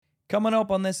Coming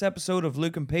up on this episode of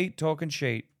Luke and Pete Talking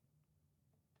Shit.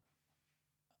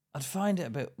 I'd find it a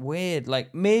bit weird.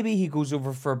 Like, maybe he goes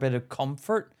over for a bit of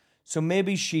comfort. So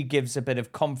maybe she gives a bit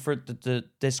of comfort that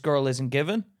this girl isn't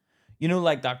given. You know,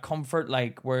 like that comfort,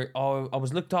 like where, oh, I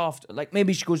was looked after. Like,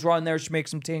 maybe she goes around there, she makes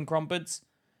some tea and crumpets.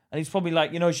 And he's probably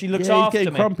like, you know, she looks after me. He's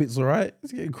getting crumpets, all right?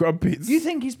 He's getting crumpets. You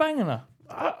think he's banging her?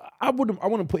 I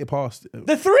wouldn't put it past it.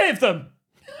 The three of them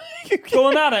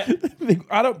going at it.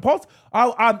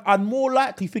 I'd more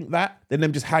likely think that than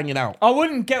them just hanging out. I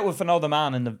wouldn't get with another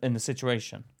man in the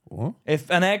situation. What? If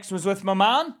an ex was with my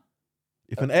man?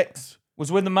 If an ex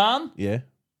was with a man? Yeah.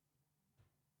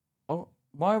 Oh,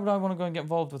 why would I want to go and get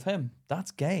involved with him? That's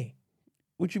gay.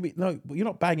 Would you be? No, but you're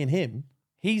not banging him.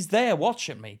 He's there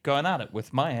watching me going at it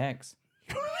with my ex.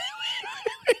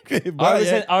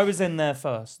 I was in there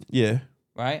first. Yeah.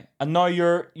 Right? And now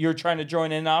you're trying to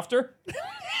join in after?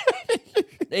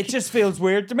 It just feels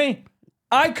weird to me.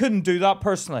 I couldn't do that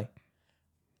personally.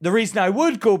 The reason I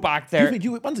would go back there...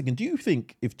 Once again, do you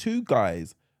think if two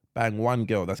guys bang one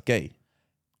girl, that's gay?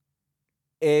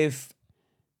 If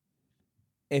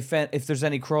there's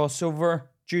any crossover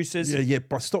juices... Yeah,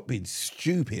 but stop being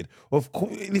stupid. Of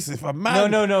course, listen, if a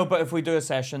man... No, but if we do a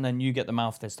session, then you get the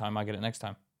mouth this time, I get it next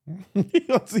time. you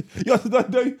have to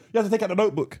take out the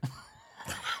notebook.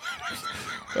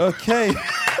 Okay.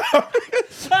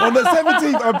 On the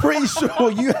 17th, I'm pretty sure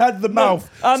you had the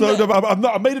mouth. I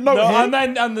made a note here.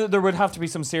 And there would have to be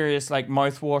some serious like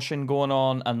mouth washing going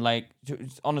on, and like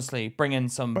honestly, bring in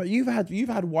some. But you've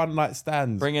had one night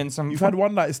stands. Bring in some. You've had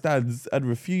one night stands and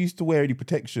refused to wear any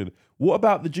protection. What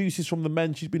about the juices from the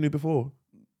men she's been with before?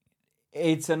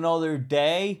 It's another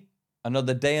day,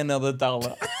 another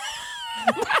dollar.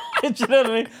 Do you know what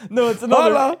I mean? No,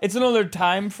 it's another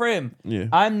time frame. Yeah.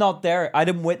 I'm not there. I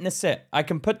didn't witness it. I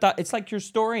can put that. It's like your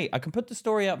story. I can put the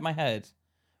story out of my head,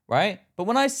 right? But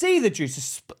when I see the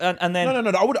juices, and then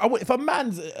no. I would if a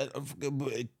man's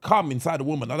come inside a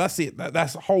woman. Now that's it.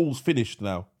 That's holes finished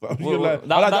now. I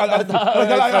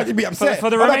should be upset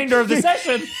for the remainder of the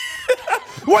session.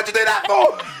 What'd you do that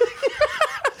for?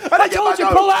 I told you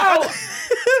pull out.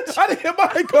 I didn't get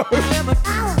my go.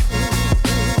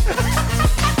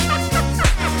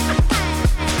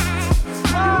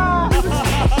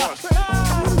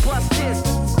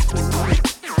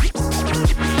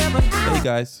 Hey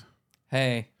guys.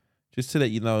 Hey. Just to let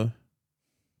you know,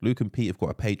 Luke and Pete have got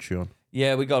a Patreon.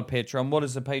 Yeah, we got a Patreon. What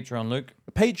is a Patreon, Luke?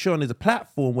 A Patreon is a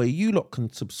platform where you lot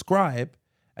can subscribe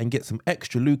and get some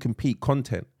extra Luke and Pete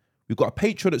content. We've got a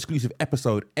Patreon exclusive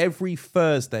episode every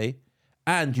Thursday,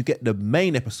 and you get the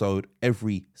main episode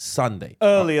every Sunday.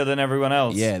 Earlier than everyone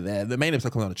else. Yeah, the main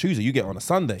episode comes on a Tuesday. You get it on a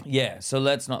Sunday. Yeah, so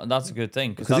that's a good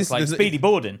thing, because that's like speedy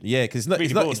boarding. Yeah, because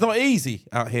it's not easy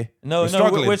out here. No,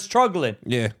 we're struggling.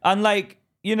 Yeah. And like,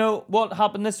 you know what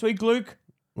happened this week, Luke?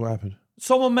 What happened?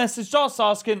 Someone messaged us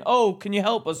asking, "Oh, can you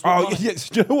help us?" Yes.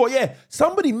 Do you know what? Yeah,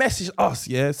 somebody messaged us,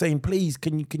 saying, "Please,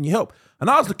 can you help?"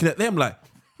 And I was looking at them like,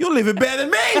 "You're living better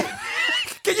than me.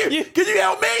 Can you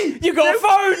help me? You got a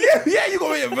phone? Yeah, you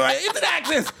got internet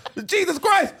access. Jesus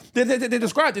Christ!" They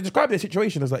described their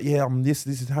situation as like, "Yeah, this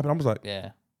is happening." I was like,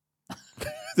 "Yeah."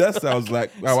 That sounds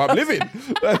like how I'm living.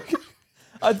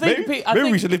 I think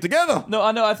maybe we should live together. No,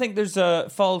 I know. I think there's a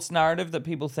false narrative that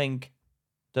people think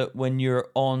that when you're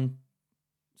on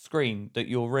screen that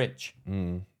you're rich.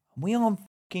 We aren't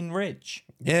fucking rich.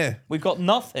 Yeah, we've got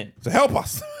nothing. So help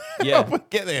us. Yeah, help us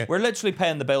get there. We're literally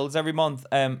paying the bills every month.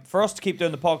 For us to keep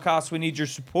doing the podcast, we need your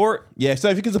support. Yeah, so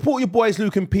if you can support your boys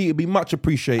Luke and Pete, it'd be much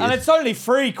appreciated. And it's only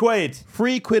 £3.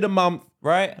 £3 a month,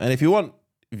 right? And if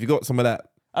you got some of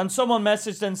that. And someone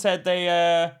messaged and said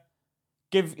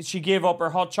she gave up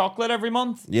her hot chocolate every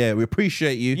month. Yeah, we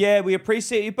appreciate you. Yeah, we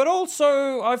appreciate you. But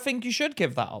also, I think you should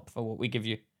give that up for what we give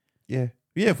you. Yeah,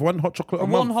 for one hot chocolate a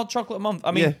month. One hot chocolate a month.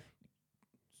 I mean,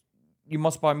 you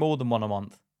must buy more than one a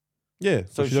month. Yeah,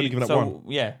 so she's only giving up one.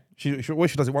 Yeah. She does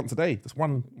it once a day. That's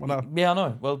one hour. Yeah, I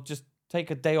know. Well, just take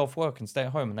a day off work and stay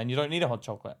at home, and then you don't need a hot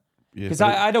chocolate. Because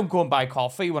yeah, I don't go and buy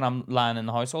coffee when I'm lying in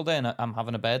the house all day and I'm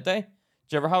having a bad day.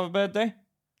 Do you ever have a bad day?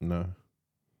 No.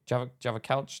 Do you have a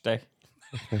couch day?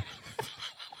 Okay.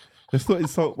 Let's not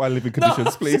insult my living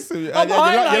conditions, please. You laughed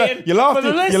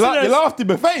in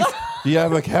my face. Do you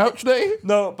have a couch day?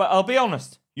 No, but I'll be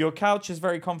honest. Your couch is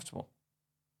very comfortable.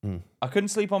 I couldn't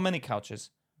sleep on many couches.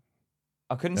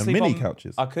 I couldn't sleep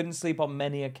on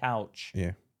many a couch.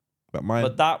 Yeah.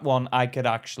 But that one I could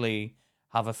actually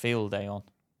have a field day on.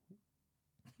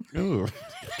 Ooh.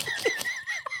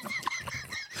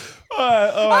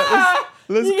 All right.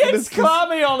 You get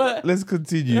clammy on it. Let's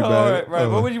continue, man. All right.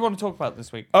 What would you want to talk about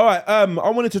this week? All right. I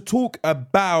wanted to talk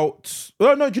about.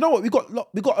 Oh no, do you know what? We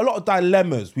got a lot of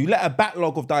dilemmas. We let a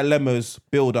backlog of dilemmas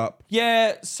build up.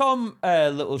 Yeah, some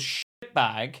little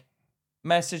shitbag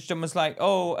messaged and was like,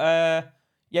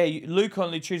 Luke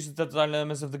only chooses the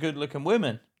dilemmas of the good-looking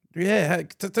women. Yeah,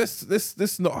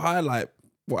 this not highlight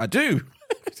what I do.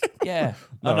 Yeah,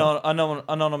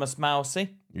 anonymous mousy.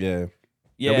 Yeah.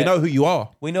 Yeah, we know who you are.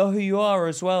 We know who you are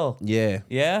as well. Yeah.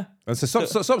 Yeah? And so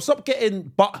stop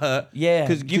getting butthurt. Yeah.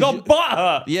 Cause you got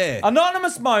butthurt. Yeah.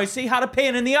 Anonymous Mousy had a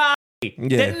pain in the eye,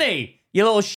 didn't he? You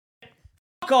little shit.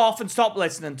 Fuck off and stop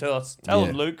listening to us. Tell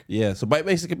him, Luke. Yeah, so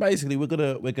basically we're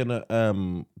gonna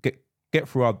get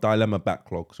through our dilemma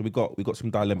backlog. So we got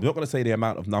some dilemmas. We're not gonna say the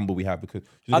amount of number we have because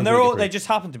they just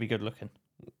happen to be good looking.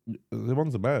 The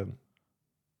one's a man.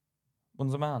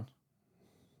 One's a man.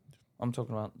 I'm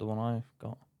talking about the one I've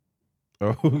got.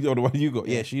 Oh, the one you got.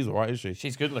 Yeah, she's alright, is she?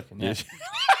 She's good looking, yeah.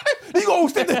 You got all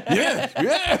stood there.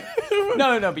 Yeah.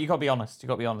 No, but you got to be honest.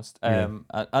 And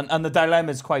the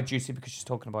dilemma is quite juicy because she's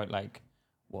talking about like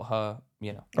what her,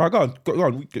 you know. All right, go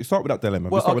on. We start with that dilemma.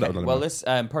 Well, this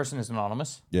person is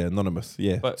anonymous. Yeah, anonymous.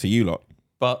 Yeah, but, to you lot.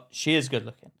 But she is good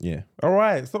looking. Yeah. All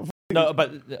right. No,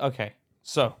 but okay.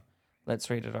 So let's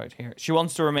read it out here. She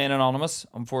wants to remain anonymous,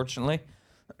 unfortunately.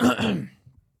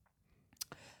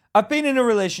 I've been in a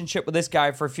relationship with this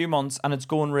guy for a few months and it's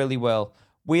going really well.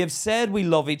 We have said we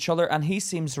love each other and he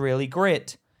seems really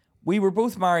great. We were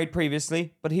both married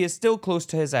previously, but he is still close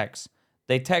to his ex.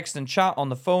 They text and chat on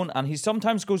the phone and he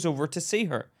sometimes goes over to see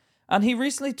her. And he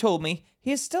recently told me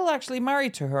he is still actually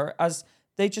married to her as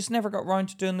they just never got round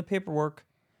to doing the paperwork.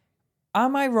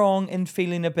 Am I wrong in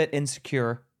feeling a bit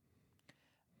insecure?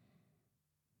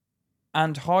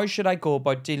 And how should I go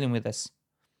about dealing with this?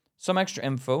 Some extra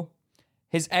info.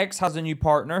 His ex has a new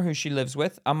partner who she lives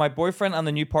with, and my boyfriend and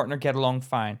the new partner get along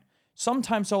fine.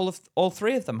 Sometimes all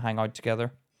three of them hang out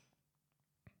together.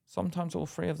 Her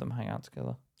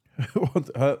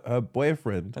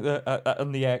boyfriend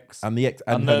and the ex and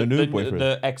her new boyfriend.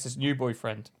 The ex's new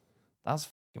boyfriend. That's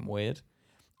fucking weird.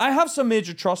 I have some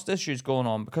major trust issues going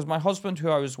on because my husband, who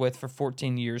I was with for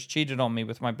 14 years, cheated on me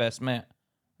with my best mate.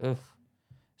 Ugh.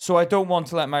 So I don't want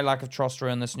to let my lack of trust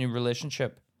ruin this new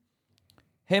relationship.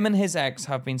 Him and his ex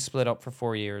have been split up for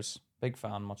 4 years. Big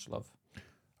fan, much love.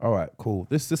 All right, cool.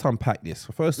 Let's unpack this.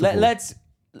 First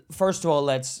of all,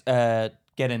 let's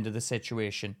get into the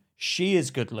situation. She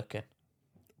is good looking.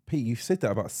 Pete, you've said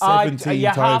that about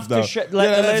 17 times now. She's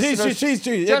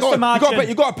you got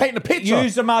to paint the picture.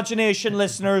 Use imagination,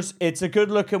 listeners. It's a good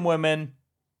looking woman.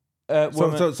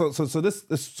 So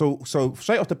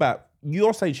straight off the bat,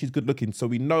 you're saying she's good looking, so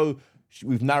we know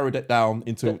we've narrowed it down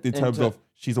in terms of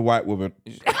she's a white woman.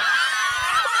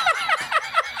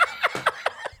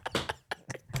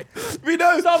 We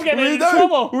know. Stop getting in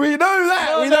trouble. We know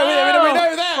that. We know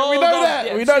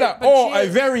that.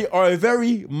 Or a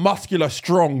very muscular,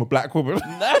 strong black woman.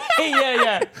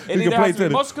 Yeah. It either has to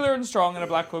be muscular and strong and a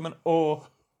black woman, or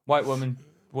white woman,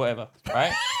 whatever.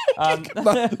 Right?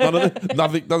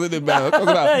 Nothing matter.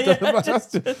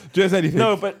 Just anything.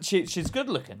 No, but she's good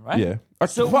looking, right? Yeah.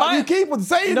 So why you keep on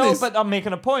saying this? No, but I'm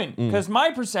making a point because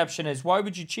my perception is, why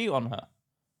would you cheat on her?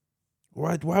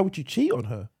 Why would you cheat on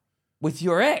her? With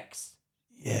your ex?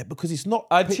 Yeah, because it's not.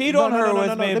 I'd cheat on her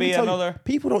with maybe another.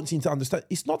 People don't seem to understand.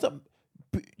 It's not that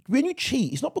when you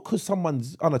cheat, it's not because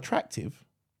someone's unattractive.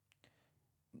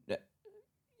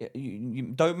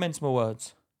 You don't mince my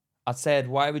words. I said,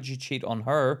 why would you cheat on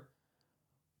her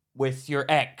with your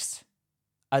ex?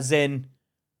 As in,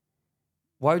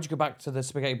 why would you go back to the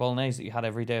spaghetti bolognese that you had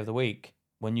every day of the week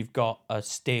when you've got a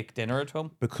steak dinner at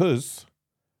home? Because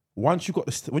when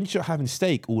you're having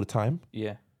steak all the time,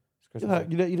 yeah. You're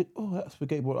like, oh, that's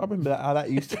spaghetti bolognese. I remember how that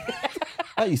used to.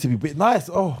 That used to be a bit nice.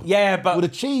 Oh, yeah, but with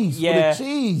the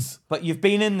cheese. But you've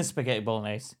been in the spaghetti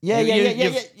bolognese.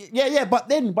 Yeah. But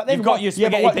then you've got your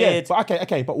spaghetti beard. But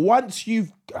okay. But once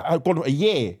you've gone a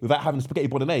year without having spaghetti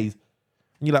bolognese,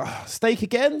 and you're like, steak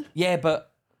again. Yeah,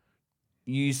 but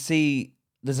you see,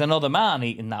 there's another man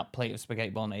eating that plate of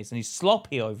spaghetti bolognese, and he's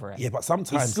sloppy over it. Yeah, but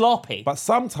sometimes he's sloppy. But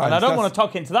sometimes, and I don't want to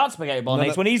tuck into that spaghetti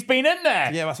bolognese when he's been in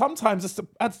there. Yeah, but sometimes it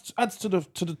adds to the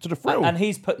thrill. And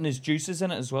he's putting his juices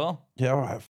in it as well. Yeah, all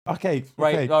right. Okay.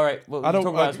 All right. Well, we'll talk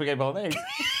about spaghetti bolognese.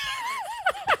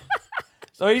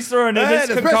 So he's throwing in his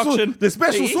concoction. The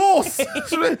special sauce.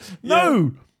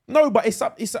 No, but it's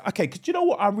okay. Because you know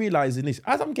what I'm realizing is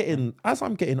as I'm getting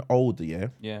older, yeah.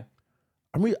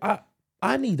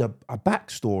 I need a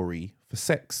backstory for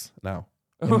sex now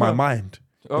in my mind.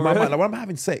 Oh, In my really? mind, like when I'm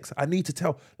having sex, I need to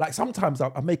tell. Like sometimes I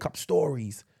make up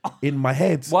stories in my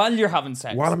head While you're having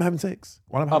sex. while I'm having sex.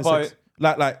 While I'm having About- sex.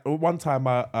 Like one time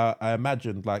I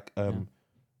imagined like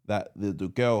that the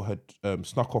girl had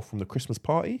snuck off from the Christmas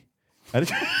party,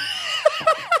 and,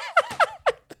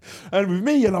 and with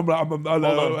me, and I'm like, Hold on.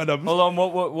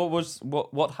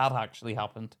 What had actually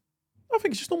happened? I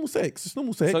think it's just normal sex. It's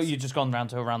normal sex. So you just gone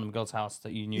round to a random girl's house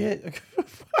that you knew. Yeah.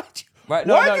 Right.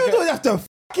 Why do you have to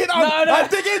fucking I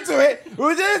dig into it?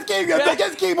 We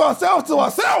just keep ourselves to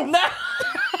ourselves. No.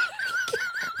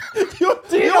 Do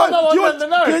you not want to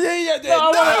know?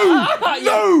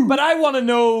 No. But I want to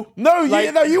know. No,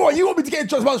 you want me to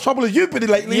get in as much trouble as you've been in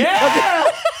lately.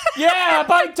 Yeah. Yeah,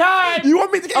 about time. You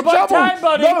want me to get in About trouble? time,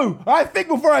 buddy. No, I think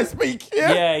before I speak.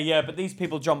 Yeah, but these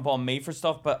people jump on me for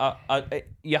stuff, but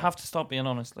you have to stop being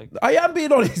honest. Like, I am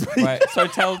being honest. right, so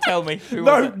tell me. Who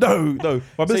No. was it? I'm So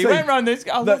just you saying, went round this.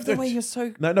 I love the way you're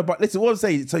so. No, but listen, what I'm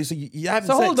saying. So you having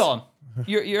So sex. hold on,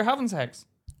 you're having sex.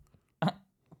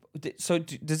 So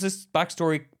does this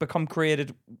backstory become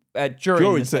created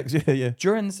during sex? Yeah.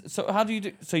 During. So how do you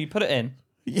do? So you put it in.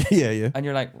 Yeah. And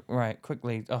you're like, right,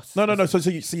 quickly. Oh, No. So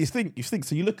you think.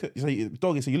 So you look at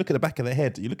doggy. So you look at the back of the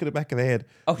head. You look at the back of the head.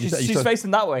 Oh, she's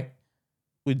facing that way.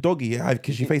 With doggy,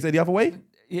 because she faced any other way.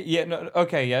 Yeah. No.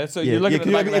 Okay. Yeah. So you're looking at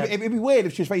the back of the head. It'd be weird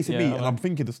if she was facing me, Yeah, and I'm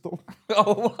thinking the stuff.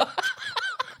 Oh.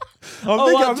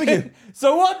 I'm thinking.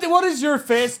 So what is your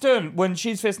face doing when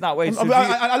she's facing that way? So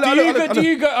do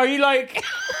you go? Are you like?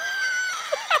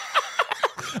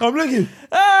 I'm looking.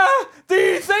 Do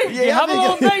you think? You have a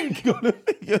little think. Do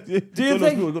you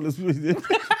think?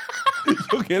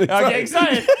 Okay, I get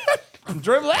excited. I'm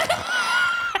dribbling.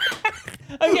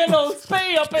 I'm getting all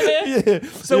spitty up in here. Yeah.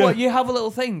 So what? You have a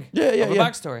little thing. Yeah. Of a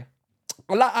backstory.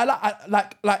 I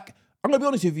like. I'm gonna be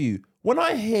honest with you. When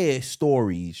I hear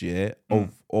stories,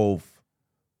 of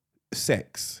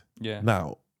sex,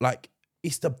 now, like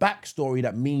it's the backstory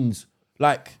that means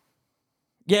like.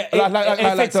 Yeah,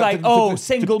 if it's like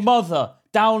single mother,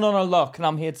 down on her luck, and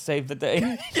I'm here to save the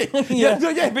day. Yeah.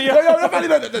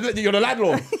 You're the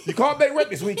landlord. You can't make rent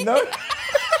this week, you know?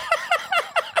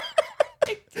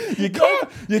 You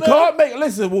can't make.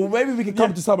 Listen, well, maybe we can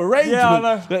come to some arrangement. Yeah, I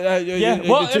know.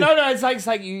 No. It's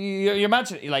like you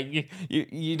imagine, like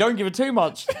you don't give it too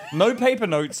much. No paper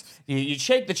notes. You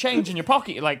shake the change in your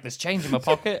pocket. You're like, there's change in my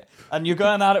pocket, and you're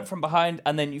going at it from behind,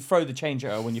 and then you throw the change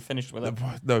at her when you finished with it.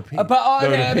 No,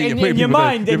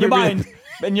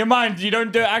 in your mind, you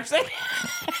don't do it actually.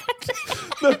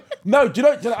 No, do you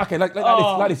know? Okay, like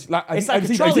this. It's like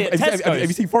a trolley at Tesco's. Have you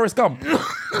seen Forrest Gump?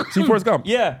 Seen Forrest Gump?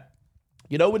 Yeah.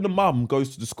 You know when the mum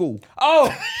goes to the school?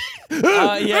 Oh!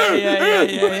 Yeah.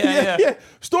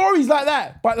 Stories like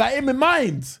that, but like in my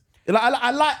mind. Like,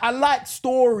 I like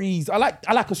stories. I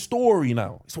like a story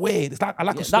now. It's weird. It's like I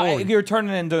like a story. You're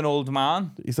turning into an old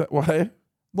man. Is that why?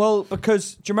 Well,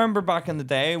 because do you remember back in the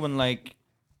day when like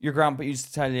your grandpa used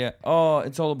to tell you, oh,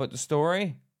 it's all about the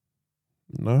story?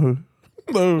 No.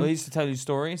 Well, he used to tell you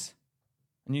stories.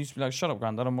 And you used to be like, shut up,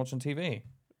 Granddad, I'm watching TV.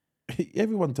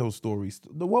 Everyone tells stories.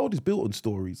 The world is built on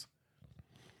stories.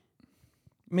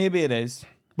 Maybe it is.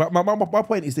 But my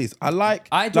point is this. Do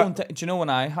you know when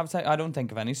I have I don't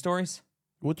think of any stories.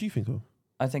 What do you think of?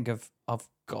 I think I've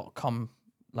got to come,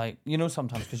 like, you know,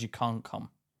 sometimes because you can't come.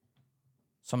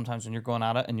 Sometimes when you're going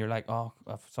at it and you're like, oh,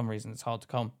 for some reason it's hard to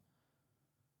come.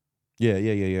 Yeah.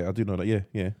 I do know that.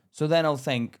 Yeah. So then I'll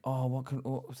think,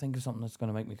 think of something that's going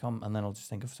to make me come, and then I'll just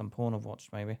think of some porn I've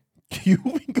watched, maybe. You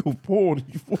think of porn?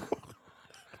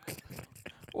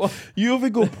 What? You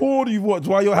think of porn you watch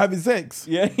while you're having sex?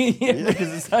 Yeah,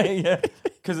 because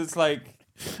it's like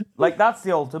that's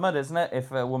the ultimate, isn't it? If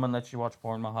a woman lets you watch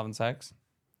porn while having sex.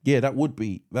 Yeah, that would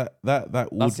be that would.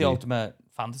 That's the ultimate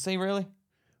fantasy, really.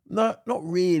 No, not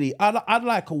really. I'd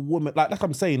like a woman like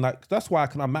I'm saying, like that's why I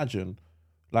can imagine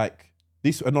like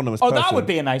this anonymous person. That would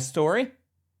be a nice story.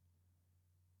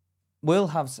 We'll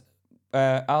have.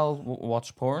 I'll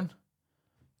watch porn.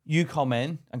 You come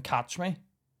in and catch me,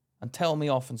 and tell me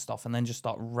off and stuff, and then just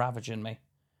start ravaging me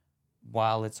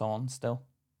while it's on still.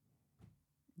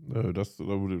 No,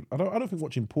 I don't think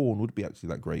watching porn would be actually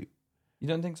that great. You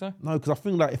don't think so? No, because I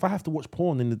think like if I have to watch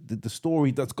porn, then the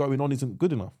story that's going on isn't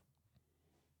good enough.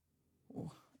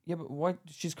 Yeah, but why?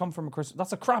 She's come from a Christmas.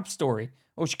 That's a crap story.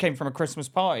 Oh, she came from a Christmas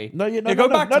party. No, go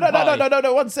back to the party.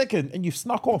 No, 1 second, and you've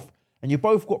snuck off, and you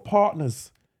both got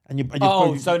partners, and you.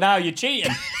 So now you're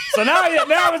cheating. So now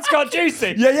it's got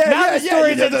juicy. Yeah. Now the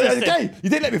story's interesting. Okay, you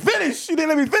didn't let me finish. You didn't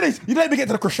let me get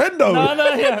to the crescendo. No,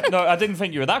 I didn't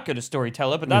think you were that good a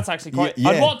storyteller, but that's actually quite. Yeah.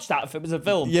 I'd watch that if it was a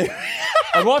film. Yeah.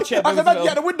 I'd watch it. If I it can was a imagine you film.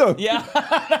 out the window.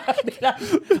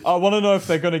 Yeah. I want to know if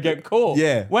they're going to get caught.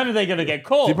 Yeah. When are they going to get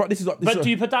caught? See, bro, this is do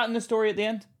you put that in the story at the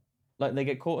end? Like they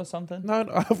get caught or something? No,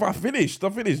 I finished.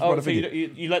 Oh, so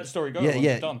you let the story go?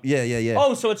 Yeah. Done. Yeah.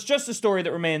 Oh, so it's just a story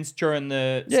that remains during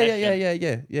the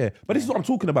section. Yeah. But this is what I'm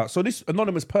talking about. So this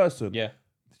anonymous person, Yeah.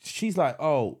 she's like,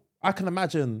 oh, I can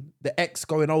imagine the ex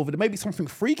going over there. Maybe something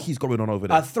freaky's going on over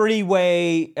there. A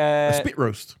three-way... A spit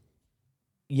roast.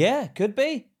 Yeah, could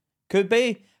be.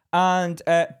 And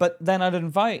but then I'd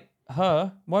invite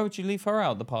her. Why would you leave her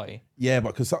out of the party? Yeah,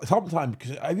 but because sometimes,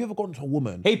 have you ever gone to a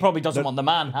woman? He probably doesn't want the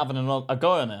man having a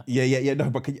go on her. Yeah. No,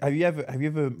 but have you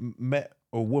ever met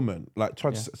a woman, like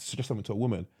tried to suggest something to a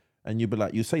woman, and you'd be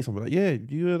like, you say something like, yeah,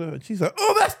 she's like,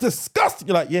 oh, that's disgusting.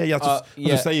 You're like, yeah, I'm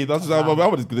just saying, I was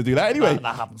just gonna do that anyway.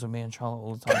 That happens with me and Charlotte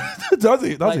all the time. Does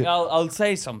it? I'll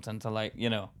say something to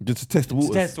Just to test the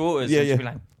waters. test the waters. Yeah. And she'll be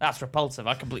like, that's repulsive.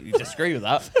 I completely disagree with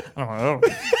that. I'm like, oh.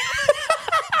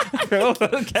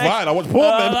 Okay. Fine, I watch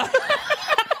porn then.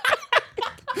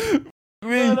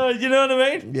 You know what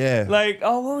I mean? Yeah. Like,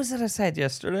 what was it I said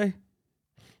yesterday?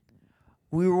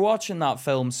 We were watching that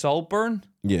film Saltburn,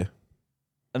 Yeah.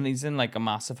 and he's in like a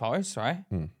massive house, right?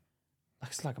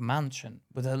 It's like a mansion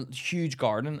with a huge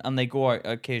garden, and they go out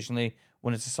occasionally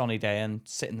when it's a sunny day and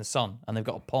sit in the sun, and they've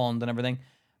got a pond and everything.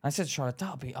 And I said to Charlotte,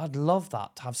 I'd love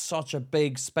that, to have such a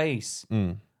big space.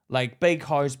 Like big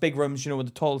house, big rooms, with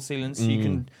the tall ceilings. So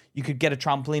you could get a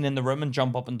trampoline in the room and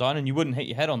jump up and down, and you wouldn't hit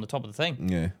your head on the top of the thing.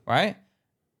 Yeah. Right?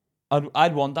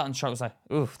 I'd want that, and Charlotte was like,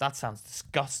 "Oof, that sounds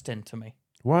disgusting to me."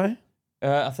 Why?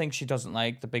 I think she doesn't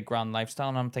like the big grand lifestyle,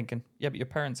 and I'm thinking, yeah, but your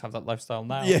parents have that lifestyle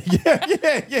now. Yeah.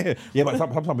 Yeah, but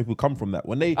some people come from that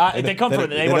when they come from it.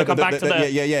 They want to come back to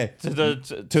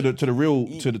the real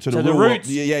roots.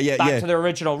 Yeah. Back to the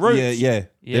original roots. Yeah.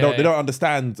 They don't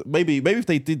understand. Maybe if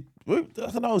they did, I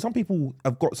don't know. Some people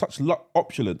have got such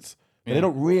opulence, and they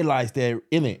don't realize they're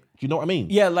in it. Do you know what I mean?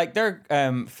 Yeah, like their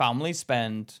families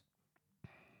spend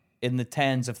in the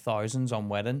tens of thousands on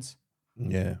weddings.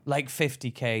 Yeah. Like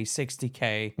 50k,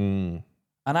 60k.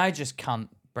 And I just can't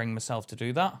bring myself to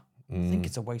do that. I think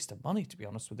it's a waste of money, to be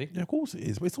honest with you. Yeah, of course it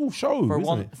is. But it's all show,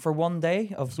 for one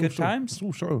day of good times. It's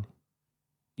all show.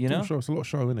 You know? It's a lot of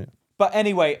show, isn't it? But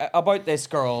anyway, about this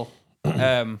girl.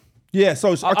 Yeah,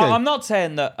 so okay. I'm not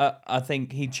saying that I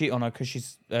think he'd cheat on her because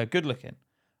she's good looking.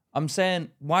 I'm saying,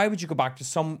 why would you go back to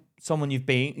someone you've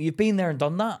been there and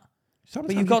done that?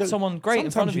 But you've got someone great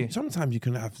in front of you. Sometimes you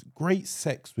can have great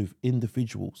sex with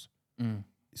individuals.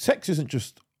 Sex isn't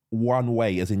just one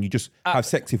way, as in you just have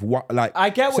sex with what, like. I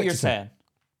get what you're saying.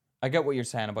 I get what you're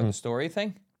saying about the story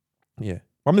thing. Yeah,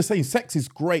 I'm just saying sex is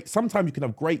great. Sometimes you can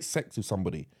have great sex with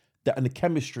somebody and the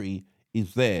chemistry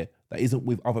is there that isn't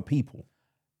with other people.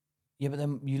 Yeah, but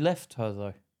then you left her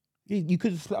though. You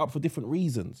could split up for different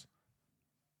reasons.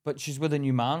 But she's with a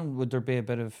new man. Would there be a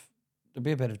bit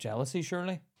of jealousy?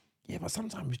 Surely. Yeah, but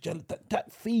sometimes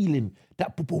that feeling,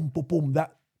 that boom, boom, boom,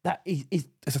 that is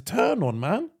it's a turn on,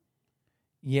 man.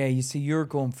 Yeah, you see, you're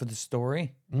going for the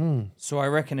story. So I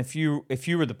reckon if you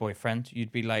were the boyfriend,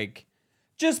 you'd be like,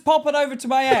 just pop it over to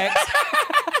my ex.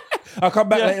 I'll come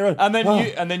back later on. And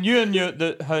then you and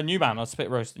her new man are spit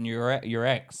roasting your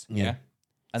ex. Yeah.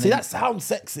 And see, that sounds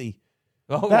sexy.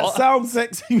 Oh, that what? sounds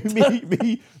sexy.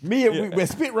 me, and we're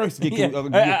spit roasting. Yeah.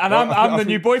 And I'm the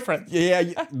new boyfriend.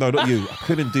 Yeah. No, not you. I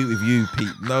couldn't do it with you, Pete.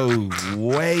 No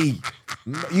way.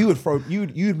 You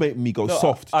would make me go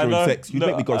soft during sex. You'd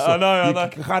make me go soft. I know.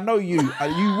 I know you.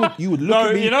 And you would look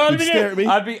at me. You know what I mean? Stare at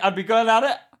me. I'd be going at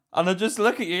it, and I'd just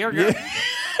look at you. You're going,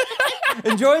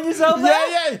 enjoying yourself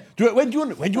there? Yeah. When do you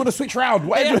want to switch round?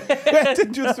 When do you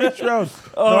want to switch round?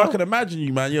 No, I can imagine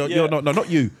you, man. You're not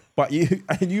you. But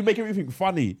you make everything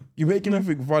funny. You make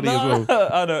everything funny as well.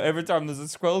 I know. Every time there's a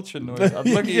squelching noise, I'd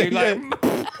look at you like...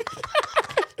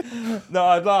 No,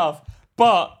 I'd laugh.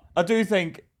 But I do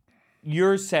think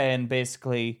you're saying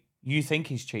basically you think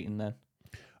he's cheating then.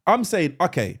 I'm saying,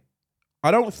 okay,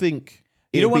 I don't think...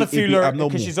 You don't want to feel her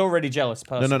because she's already jealous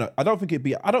person. No. I don't think it'd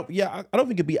be... I don't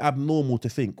think it'd be abnormal to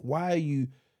think, why are you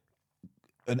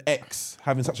an ex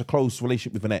having such a close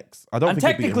relationship with an ex? I don't think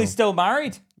technically still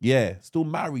married. Yeah, still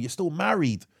married. You're still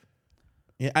married.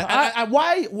 Yeah, and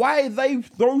why are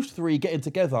those three getting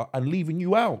together and leaving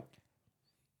you out?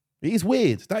 It is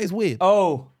weird. That is weird.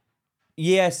 Oh,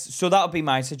 yes. So that would be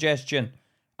my suggestion.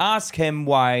 Ask him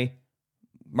why.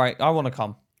 Right, I want to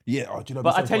come. Yeah, oh, do you know? But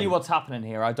what's I so tell funny? you what's happening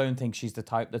here. I don't think she's the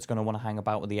type that's going to want to hang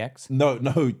about with the ex. No,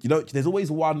 you know, there's always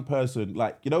one person,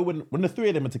 like, you know, when the three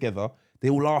of them are together, they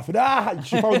all laugh and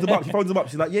she phones them up.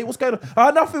 She's like, yeah, what's going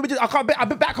on? Nothing. I'll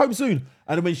be back home soon.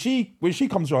 And then when she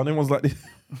comes around, everyone's like,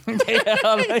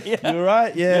 Yeah. you're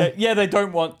right, yeah. Yeah, they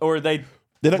don't want, or they're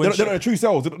They're not the true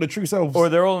selves. They're not the true selves. or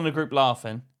they're all in a group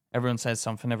laughing. Everyone says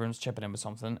something. Everyone's chipping in with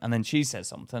something, and then she says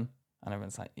something, and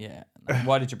everyone's like, "Yeah,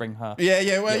 why did you bring her?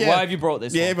 yeah. Why have you brought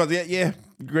this? Yeah, one? but yeah,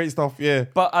 great stuff. Yeah.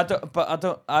 But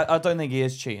I don't think he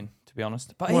is cheating, to be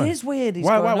honest. But Why? it is weird. He's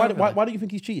Why going over there. do you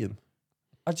think he's cheating?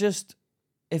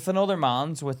 If another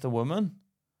man's with the woman,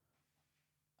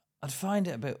 I'd find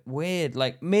it a bit weird.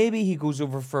 Like, maybe he goes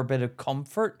over for a bit of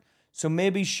comfort. So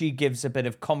maybe she gives a bit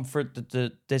of comfort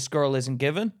that this girl isn't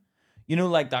given. You know,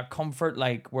 like that comfort,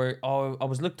 like where, oh, I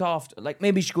was looked after. Like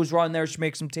maybe she goes round there, she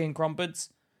makes some tea and crumpets.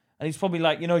 And he's probably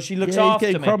like, you know, she looks after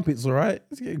he's me. getting crumpets, all right?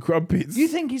 He's getting crumpets. You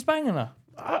think he's banging her?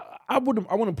 I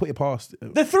wouldn't put it past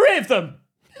him. The three of them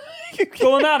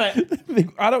going at it.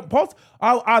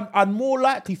 I'd more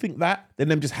likely think that than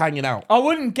them just hanging out. I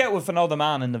wouldn't get with another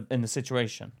man in the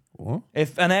situation. What?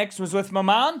 If an ex was with my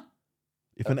man,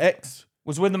 If an ex,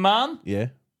 was with a man, yeah.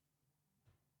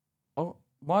 oh,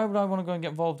 why would I want to go and get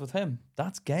involved with him?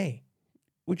 That's gay.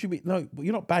 What do you mean? No, but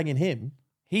you're not banging him.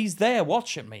 He's there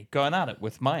watching me going at it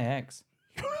with my ex.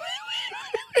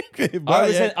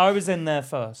 But, I was in there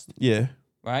first, yeah.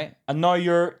 right? And now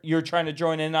you're trying to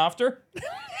join in after.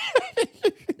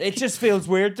 It just feels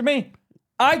weird to me.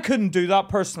 I couldn't do that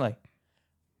personally.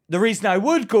 The reason I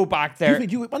would go back there,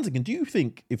 Once again, do you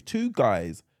think if two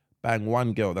guys bang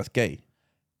one girl, that's gay?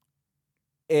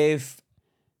 if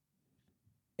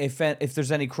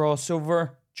there's any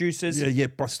crossover juices, Yeah,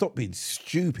 but stop being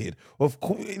stupid. Of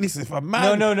course, listen, if a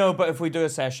man... no. But if we do a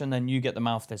session, then you get the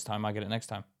mouth this time. I get it next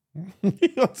time. you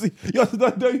have to take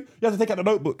out the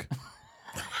notebook.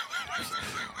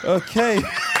 Okay.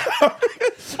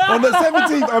 On the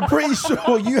 17th, I'm pretty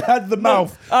sure you had the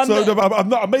mouth.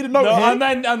 I made a note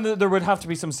here. And there would have to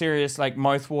be some serious like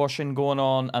mouth washing going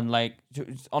on, and like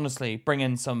honestly, bring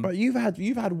in some. But you've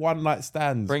had one night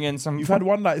stands. Bring in some. You've had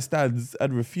one night stands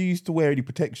and refused to wear any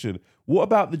protection. What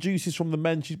about the juices from the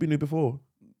men she's been with before?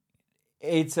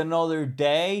 It's another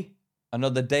day,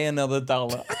 another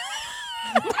dollar.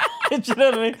 Do you know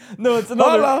what I mean? No,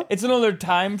 it's another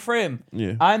time frame.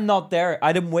 Yeah. I'm not there.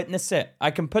 I didn't witness it.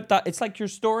 I can put that. It's like your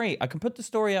story. I can put the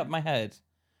story out of my head,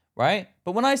 right?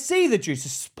 But when I see the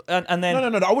juices, and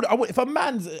then no. I would. If a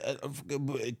man's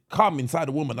come inside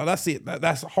a woman, now that's it.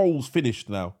 That's holes finished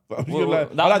now. I'd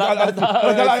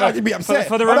be upset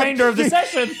for the remainder of the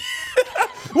session.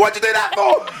 What'd you do that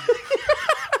for?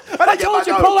 I told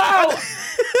you pull out.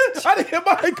 I didn't get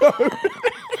my go.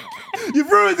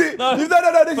 You've ruined it. No.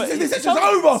 This is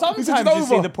over. Sometimes you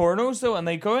see the pornos though, and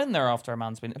they go in there after a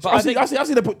man's been. But I've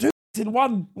seen them put two in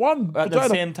one at the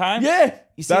same time. Yeah,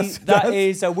 you see, that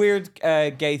is a weird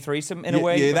gay threesome in a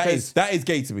way. Yeah, that is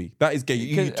gay to me. That is gay.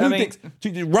 You two dicks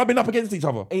rubbing up against each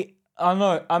other. I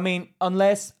know. I mean,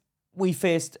 unless we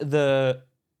faced the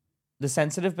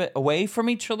sensitive bit away from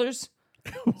each other's,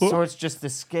 so it's just the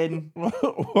skin.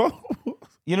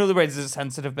 You know the way there's a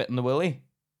sensitive bit in the willy.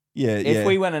 Yeah, if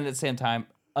we went in at the same time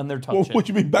and they're touching. What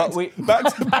do you mean back to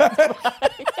back?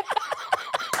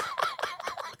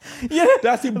 Yeah,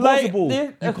 that's impossible.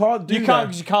 Like, you can't do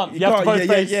that. You can't. You have to both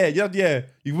face. Yeah.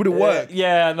 You wouldn't work.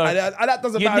 Yeah, no. And that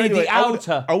doesn't matter. You'd need anyway. the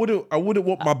outer. I wouldn't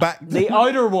want my back. The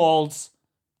outer walls.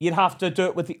 You'd have to do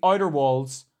it with the outer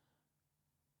walls.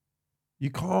 You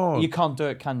can't. You can't do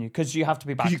it, can you? Because you have to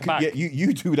be back to back. Yeah,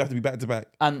 you two would have to be back to back.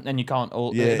 And you can't.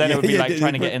 Then it would be like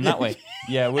trying to get in that way.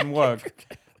 Yeah, it wouldn't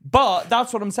work. But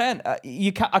that's what I'm saying.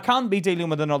 I can't be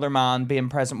dealing with another man being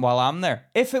present while I'm there.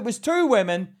 If it was two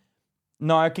women,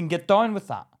 now I can get down with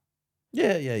that.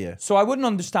 Yeah. So I wouldn't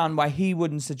understand why he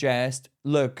wouldn't suggest,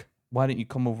 look, why don't you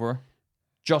come over,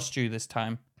 just you this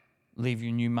time, leave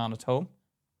your new man at home.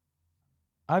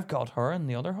 I've got her in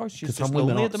the other house. She's just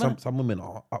lonely at the minute. Some women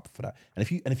are up for that, and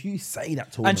if you say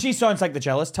that to and she sounds like the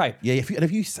jealous type. Yeah.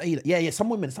 If you say that, some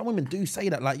women do say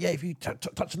that. Like, if you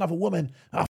touch another woman,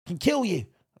 I'll fucking kill you.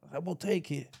 Well, take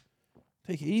it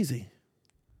easy.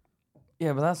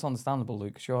 Yeah, but that's understandable,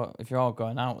 Luke. If you're all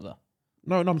going out with her.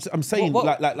 No, I'm saying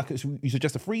like you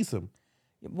suggest a threesome.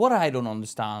 What I don't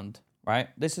understand, right?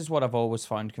 This is what I've always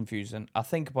found confusing. I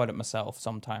think about it myself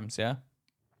sometimes. Yeah,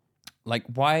 like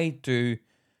why do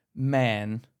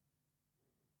men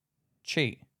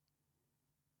cheat?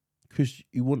 Because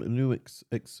you want a new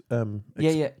experience.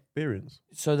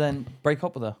 So then break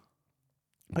up with her.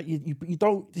 But you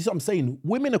don't. This is what I'm saying.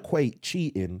 Women equate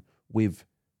cheating with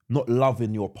not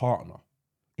loving your partner.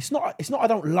 it's not I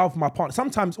don't love my partner.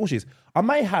 Sometimes, I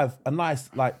may have a nice,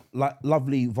 like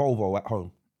lovely Volvo at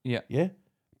home. Yeah. Yeah.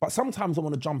 But sometimes I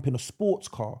want to jump in a sports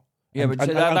car. Yeah, but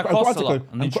that costs a lot,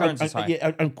 and the insurance is high.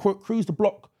 Yeah, and cruise the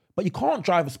block. But you can't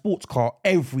drive a sports car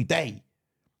every day.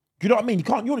 Do you know what I mean? You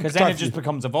can't. Because then it just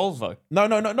becomes a Volvo. No,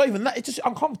 not even that. It's just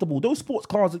uncomfortable. Those sports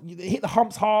cars, they hit the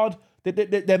humps hard.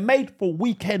 They're made for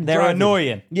weekend They're driving.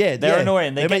 Annoying. Yeah, they're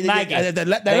annoying. They get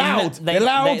naggy. They're loud. They're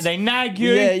loud. They nag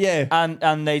you. Yeah.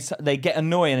 And they get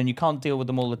annoying, and you can't deal with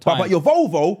them all the time. But your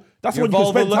Volvo, that's when you can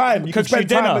spend time. You can spend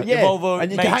time. Your Volvo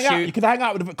and you can hang out. You can hang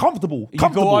out with it comfortable. You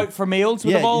go out for meals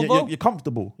with the Volvo. You're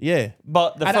comfortable. Yeah.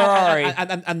 But the Ferrari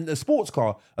and the sports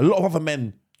car, a lot of other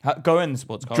men go in the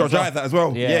sports car. Drive that as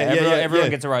well.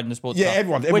 Everyone gets a ride in the sports car. Yeah,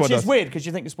 everyone Which does. is weird because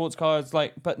you think the sports car is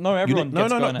like, but no, everyone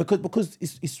gets to go in it. Because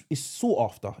it's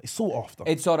sought after. It's sought after.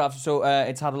 It's sought after. So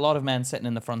it's had a lot of men sitting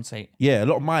in the front seat. Yeah, a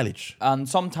lot of mileage. And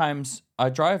sometimes I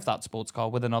drive that sports car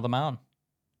with another man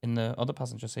in the other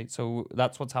passenger seat. So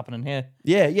that's what's happening here.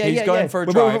 Yeah. He's going for a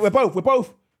drive.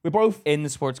 We're both in the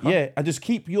sports car. Yeah, and just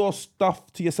keep your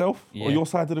stuff to yourself or your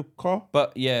side of the car.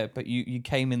 But you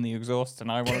came in the exhaust,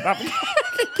 and I wanted that.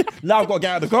 Now I've got to get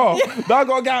out of the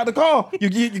car. You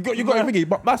got your thingy.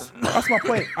 But that's my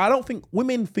point. I don't think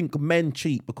women think men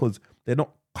cheat because they're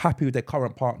not happy with their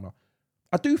current partner.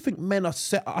 I do think men are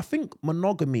set. I think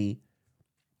monogamy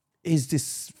is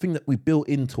this thing that we built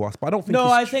into us, but I don't think. No,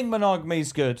 I think monogamy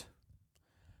is good.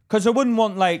 Because I wouldn't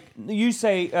want, like, you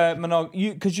say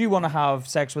because you want to have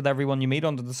sex with everyone you meet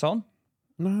under the sun.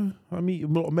 No, I meet a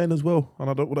lot of men as well, and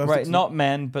I don't want to have sex not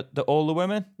men, but all the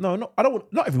women. No, I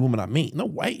don't. Not every woman I meet. No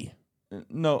way.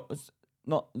 No, it's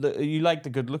not. You like the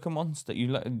good-looking ones that you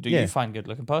like. Do you find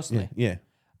good-looking personally? Yeah.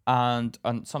 And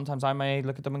sometimes I may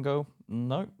look at them and go,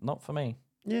 no, not for me.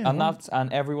 Yeah.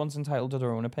 And everyone's entitled to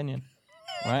their own opinion,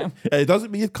 right? It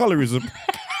doesn't mean colorism.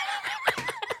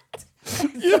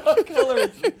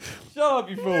 Colorism. Shut up,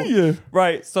 you fool. Yeah.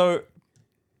 Right. So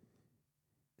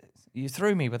you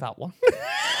threw me with that one.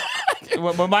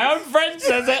 When my own friend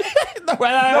says it. No,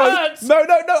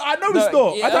 I know it's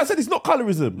not. Yeah. I said it's not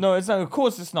colorism. No, it's not. Of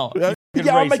course it's not.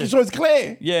 I'm making sure it's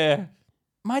clear. Yeah.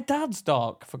 My dad's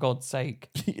dark, for God's sake.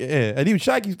 Yeah, and he was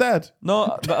Shaggy's dad.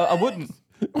 No, but I wouldn't.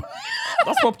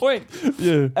 That's my point.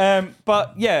 Yeah.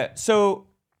 But yeah, so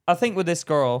I think with this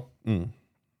girl, I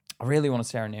really want to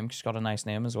say her name because she's got a nice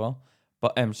name as well.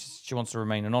 But she wants to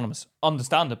remain anonymous,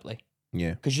 understandably.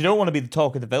 Yeah. Because you don't want to be the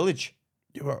talk of the village.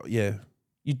 Well, yeah.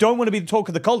 You don't want to be the talk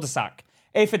of the cul-de-sac.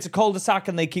 If it's a cul-de-sac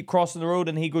and they keep crossing the road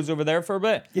and he goes over there for a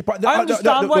bit. Yeah, but I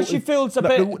understand why she feels a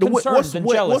bit concerned and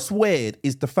jealous. What's weird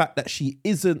is the fact that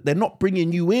they're not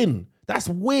bringing you in. That's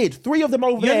weird. 3 of them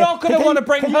over there. You're not going to want to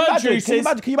bring her juices.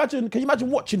 Can you imagine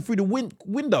watching through the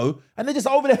window and they're just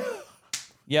over there?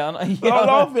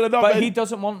 But he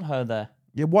doesn't want her there.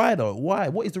 Yeah, why though? Why?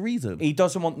 What is the reason? He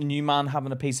doesn't want the new man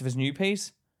having a piece of his new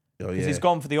piece. Oh, yeah. Because he's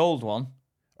gone for the old one.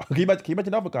 Can you imagine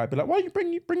another guy be like, why you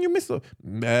bring your mister?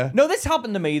 Nah. No, this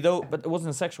happened to me though, but it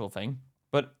wasn't a sexual thing.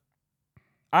 But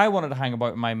I wanted to hang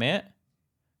about with my mate.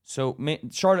 So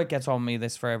Charlotte gets on me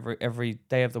this for every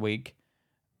day of the week.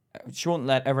 She won't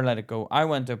ever let it go. I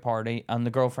went to a party and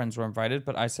the girlfriends were invited,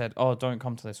 but I said, oh, don't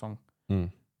come to this one.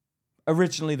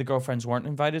 Originally, the girlfriends weren't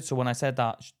invited. So when I said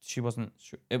that, she wasn't.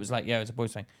 It was like, yeah, it's a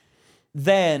boys thing.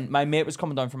 Then my mate was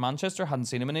coming down from Manchester, hadn't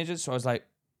seen him in ages. So I was like,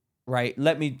 right,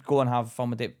 let me go and have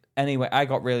fun with it. Anyway, I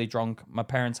got really drunk. My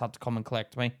parents had to come and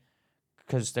collect me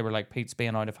because they were like, Pete's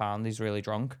being out of hand. He's really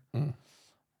drunk.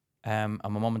 And my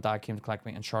mum and dad came to collect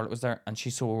me, and Charlotte was there, and she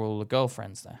saw all the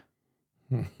girlfriends there.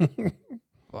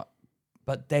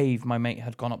 But Dave, my mate,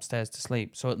 had gone upstairs to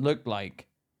sleep, so it looked like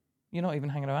you're not even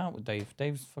hanging out with Dave.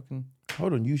 Dave's fucking.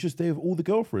 Hold on, you just Dave all the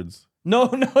girlfriends. No,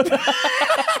 no,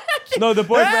 no. The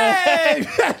boyfriend.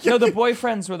 No, the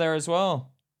boyfriends were there as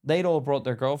well. They'd all brought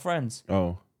their girlfriends.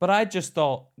 Oh. But I just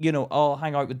thought, I'll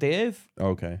hang out with Dave.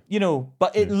 Okay.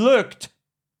 But it looked.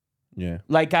 Yeah.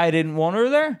 Like I didn't want her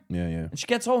there. Yeah, yeah. And she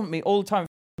gets on with me all the time.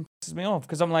 Pisses me off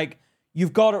because I'm like,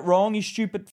 you've got it wrong, you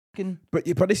stupid fucking. But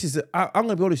this is. I'm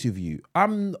gonna be honest with you.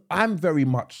 I'm very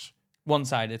much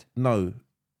one-sided. No.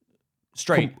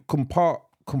 Straight.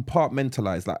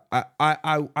 Compartmentalized. Like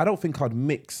I don't think I'd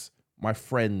mix my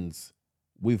friends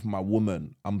with my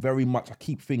woman. I'm very much. I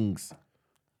keep things.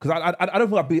 Because I don't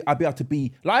think I'd be able to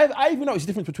be. Like I even noticed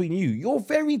the difference between you. You're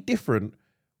very different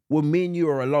when me and you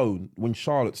are alone, when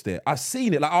Charlotte's there. I've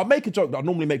seen it. Like, I'll make a joke that I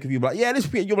normally make with you. Like, yeah, this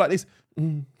you're like this.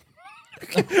 And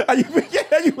you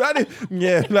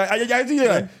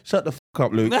like, shut the fuck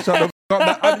up, Luke. Shut the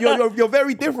fuck up. You're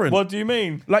very different. What do you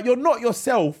mean? Like, you're not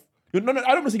yourself. No, I don't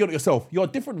want to say you're not yourself. You're a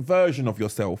different version of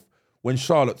yourself when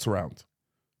Charlotte's around.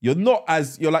 You're not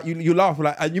as you're like you laugh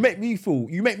like, and you make me feel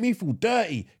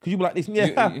dirty because you be like this.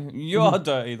 Yeah, you are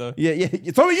dirty though. Yeah.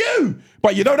 So are you.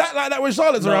 But you know that like that when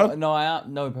Charlotte's around. No, I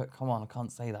am. No, but come on, I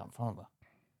can't say that in front of her.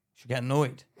 She'll get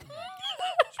annoyed.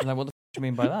 She'll be like, "What the f*** do you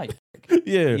mean by that?"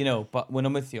 Yeah. You know, but when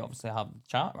I'm with you, obviously I have a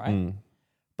chat, right?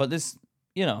 But this,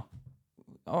 you know,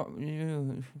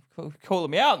 you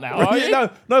calling me out now, are you? No,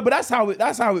 but that's how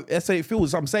it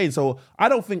feels. I'm saying. So I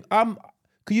don't think because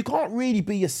you can't really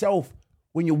be yourself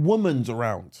when your woman's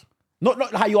around.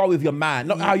 Not how you are with your man.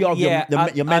 Not how you are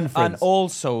with your men friends. And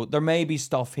also, there may be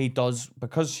stuff he does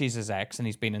because she's his ex and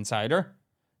he's been inside her.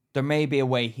 There may be a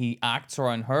way he acts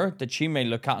around her that she may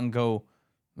look at and go,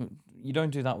 "You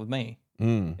don't do that with me."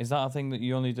 Is that a thing that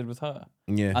you only did with her?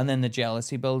 Yeah. And then the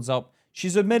jealousy builds up.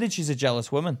 She's admitted she's a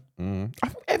jealous woman.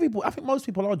 I think most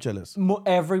people are jealous.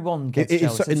 Everyone gets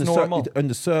jealous. It's normal.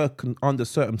 Under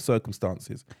certain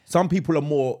circumstances. Some people are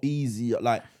more easy.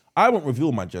 Like, I won't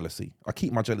reveal my jealousy. I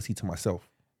keep my jealousy to myself.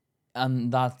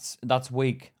 And that's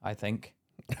weak, I think.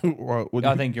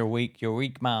 I think you're weak. You're a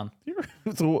weak man.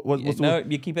 So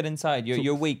you keep it inside.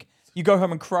 You're weak. You go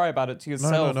home and cry about it to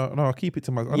yourself. No. I keep it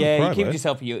to myself. Yeah, you keep it to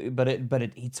yourself. But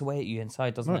it eats away at you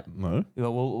inside, doesn't it? No.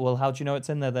 Well, how do you know it's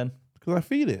in there then? Because I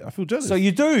feel it. I feel jealous. So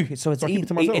you do. So it's I keep it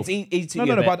to myself. It's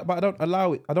No, but I don't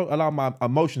allow it. I don't allow my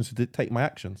emotions to dictate my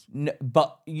actions. No,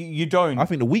 but you don't. I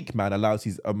think the weak man allows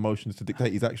his emotions to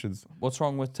dictate his actions. What's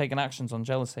wrong with taking actions on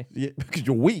jealousy? Yeah, because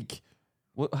you're weak.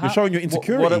 You're showing your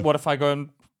insecurity. What if I go and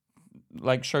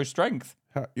like show strength?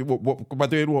 What am I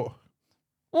doing? What?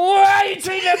 Why are you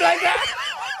treating him like that?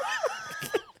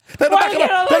 Take the back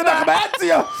of my hand to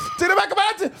you. Take the back of my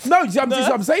hand to you. No, this is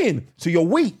what I'm saying. So you're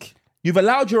weak. You've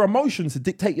allowed your emotions to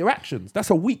dictate your actions.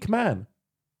 That's a weak man.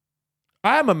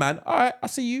 I am a man. All right, I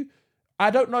see you.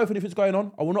 I don't know if anything's going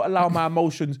on. I will not allow my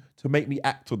emotions to make me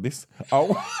act on this.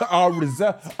 I'll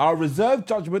reserve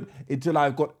judgment until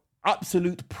I've got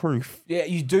absolute proof. Yeah,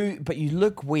 you do, but you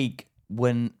look weak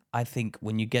when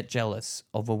you get jealous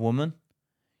of a woman.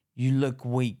 You look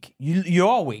weak. You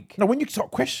are weak. No, when you start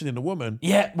questioning a woman.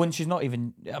 Yeah, when she's not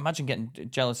even. Imagine getting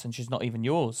jealous and she's not even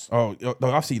yours. Oh no,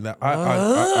 I've seen that.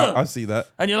 I see that.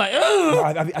 And you're like,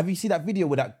 have you seen that video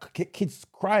where that kid's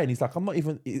crying? He's like, I'm not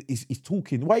even. He's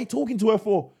talking. Why are you talking to her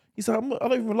for? He's like, I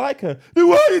don't even like her.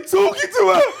 Why are you talking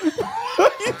to her?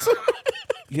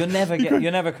 You're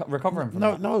never recovering from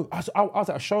that. No. I was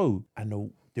at a show and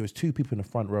there was two people in the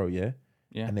front row. Yeah.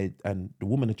 And the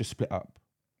woman had just split up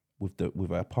with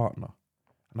her partner,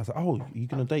 and I was like, "Oh, are you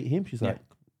gonna date him?" She's like,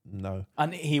 "No."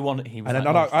 And he was. And then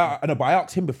I know, but I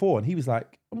asked him before, and he was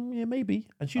like, "Yeah, maybe."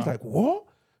 And she was like, "What?"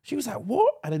 She was like,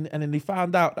 "What?" And then they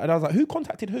found out, and I was like, "Who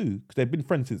contacted who?" Because they've been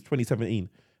friends since 2017.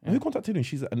 And who contacted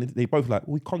who? And they both like,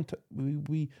 "We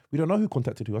don't know who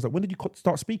contacted who." I was like, "When did you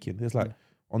start speaking?" He was like,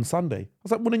 "On Sunday." I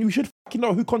was like, "Well, then you should fucking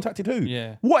know who contacted who."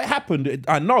 Yeah. What happened?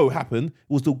 I know happened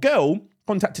was the girl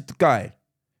contacted the guy.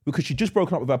 Because she just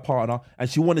broken up with her partner and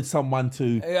she wanted someone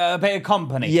to... a bit of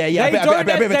company. Yeah, a bit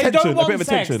of attention. They don't want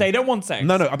sex. They don't want sex.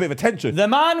 No, a bit of attention. The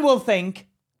man will think,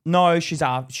 no, she's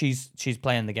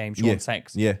playing the game. She wants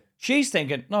sex. Yeah. She's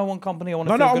thinking, no, I want company. I want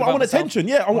to I want attention.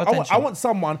 Yeah, I want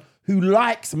someone who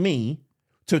likes me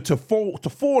to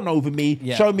fawn over me,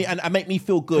 show me and make me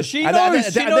feel good. She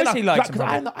knows he likes her.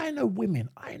 I know women,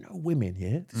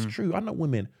 yeah, it's true. I know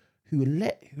women who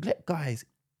let guys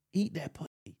eat their pussy.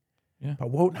 Yeah.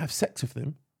 But won't have sex with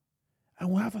them,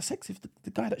 and will have a sex with the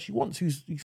guy that she wants, who's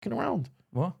fucking around.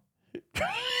 What?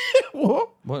 What?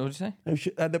 What would you say?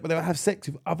 They'll have sex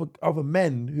with other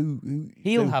men who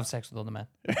he'll have sex with other men.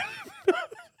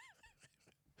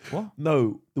 What?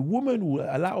 No, the woman will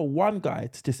allow one guy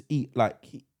to just eat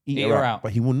her out,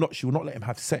 but he will not. She will not let him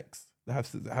have sex. Have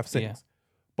sex,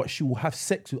 but she will have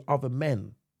sex with other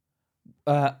men.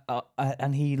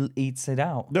 And he eats it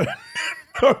out. No,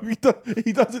 he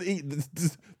doesn't eat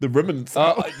the remnants.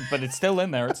 But it's still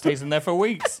in there. It stays in there for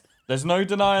weeks. There's no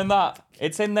denying that.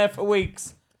 It's in there for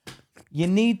weeks. You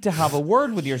need to have a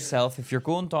word with yourself if you're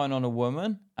going down on a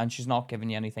woman and she's not giving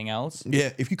you anything else.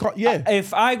 Yeah, if you can't, yeah.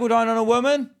 If I go down on a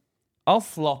woman, I'll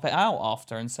flop it out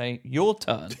after and say, your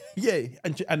turn. Yeah,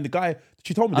 and the guy,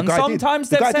 she told me the and guy did. And sometimes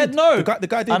they've said no. The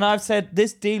guy did. And I've said,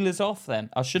 this deal is off then.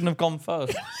 I shouldn't have gone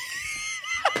first.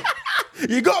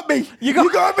 You got me. You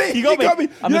got me. You know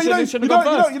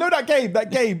that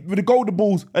game with the golden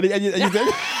balls and you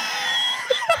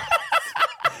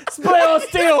split or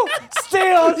steal.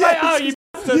 Yes.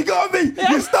 You got me.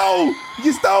 Yeah. You stole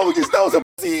some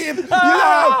pussy. I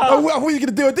thought you were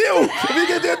gonna do a deal.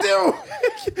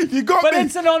 You got me. But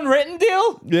it's an unwritten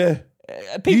deal. Yeah.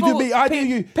 People, you do me. I do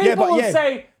you. People will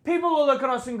say. People will look at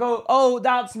us and go, "Oh,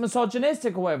 that's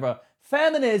misogynistic or whatever."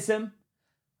 Feminism.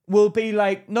 will be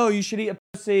like, no, you should eat a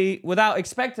pussy without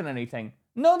expecting anything.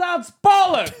 No, that's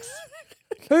bollocks.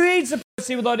 Who eats a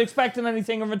pussy without expecting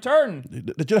anything in return?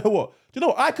 Do you know what?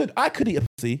 I could eat a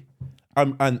pussy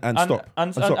and stop.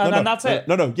 And stop. that's it.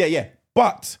 No, yeah.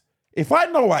 But if I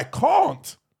know I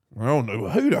can't, I don't know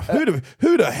who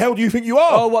the hell do you think you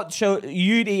are? Oh, what? So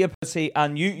you'd eat a pussy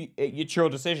and it's your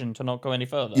decision to not go any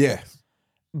further. Yeah.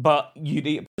 But you'd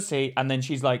eat a pussy and then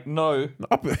she's like, no.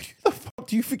 Who the fuck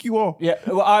do you think you are? Yeah,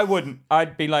 well, I wouldn't.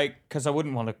 I'd be like, because I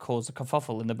wouldn't want to cause a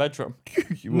kerfuffle in the bedroom.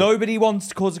 Nobody wants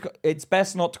to cause it's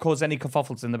best not to cause any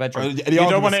kerfuffles in the bedroom. You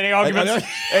don't want any arguments.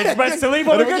 It's best to leave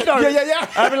on a good note. Yeah.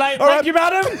 I'd be like, thank you,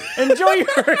 madam. Enjoy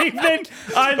your evening.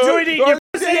 I enjoyed eating your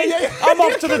pussy. Yeah. I'm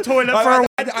off to the toilet for a while.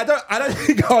 I don't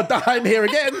think I'll die in here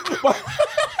again.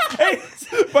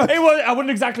 I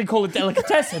wouldn't exactly call it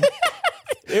delicatessen.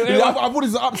 I thought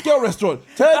it's an upscale restaurant.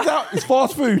 Turns out it's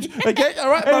fast food. Okay, all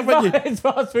right, it's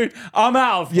fast food. I'm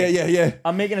out of here. Yeah.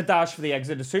 I'm making a dash for the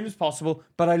exit as soon as possible,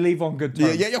 but I leave on good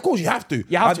terms. Yeah, of course you have to.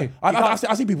 You have to.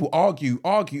 I see people argue.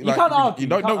 You can't argue.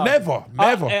 Never.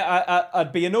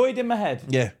 I'd be annoyed in my head.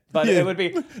 Yeah. But it would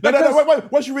be... No,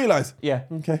 wait. Once you realise. Yeah.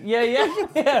 Okay.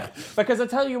 Yeah. Because I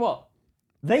tell you what,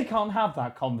 they can't have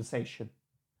that conversation.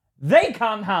 They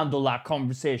can't handle that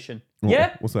conversation.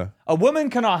 Yeah? What's that? A woman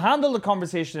cannot handle the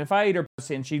conversation if I eat her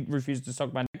pussy and she refuses to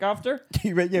suck my dick after.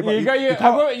 You don't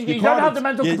have the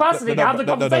mental capacity to have the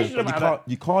conversation about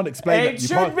it. You can't explain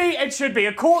It should be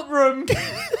a courtroom.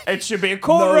 It should be a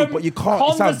courtroom. No, but you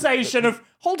can't. Conversation of,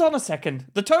 hold on a second.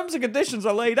 The terms and conditions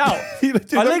are laid out.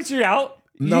 I licked you out.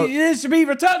 No. You should be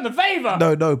returned the favour.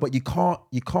 No, but you can't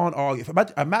argue.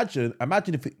 Imagine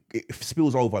if it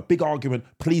spills over, big argument,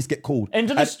 police get called.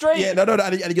 Into the street. Yeah, no,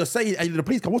 and you're saying, and the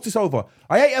police come, what's this over?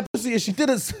 I ate a pussy and she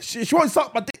won't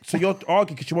suck my dick. So you're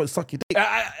arguing because she won't suck your dick.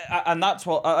 And that's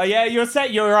what,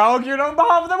 you're arguing on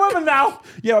behalf of the woman now.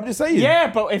 Yeah, I'm just saying.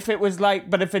 Yeah, but if it was like,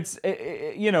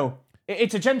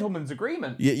 it's a gentleman's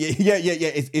agreement. Yeah.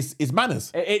 It's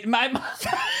manners.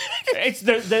 It's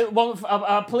the one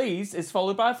please is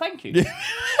followed by a thank you,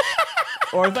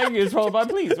 or a thank you is followed by a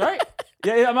please, right?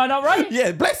 Yeah, am I not right?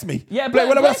 Yeah, bless me. Yeah,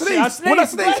 when I sneeze.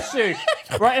 Bless you.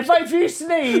 Right, if you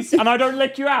sneeze and I don't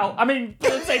lick you out, I mean,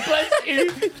 let's say bless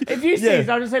you. If you sneeze,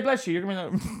 I just say bless you. You're gonna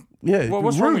be like, yeah, well,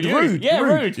 what's wrong with you?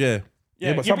 Rude. Yeah,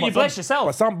 but you bless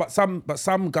yourself. But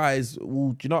some guys,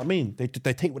 do you know what I mean? They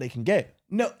take what they can get.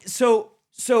 No, so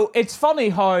it's funny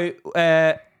how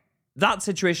that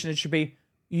situation it should be.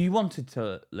 You wanted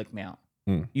to lick me out.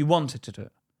 You wanted to do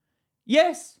it.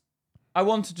 Yes, I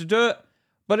wanted to do it,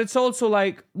 but it's also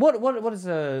like what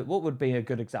would be a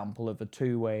good example of a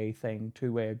two-way thing,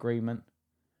 two-way agreement?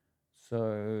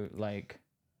 So like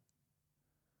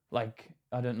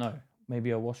I don't know.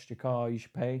 Maybe I washed your car. You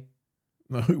should pay.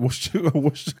 No, I washed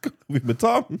with my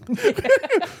tongue.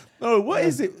 No, what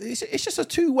is it? It's just a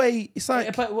two-way. It's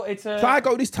like so I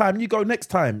go this time, you go next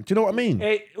time. Do you know what I mean?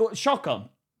 Shotgun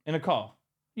in a car.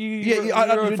 Did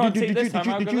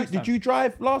you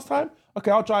drive last time?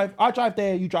 Okay, I'll drive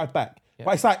there, you drive back. Yeah.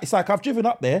 But it's like I've driven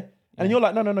up there, and you're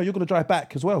like, no, you're gonna drive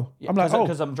back as well. Yeah, I'm like,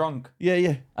 because I'm drunk.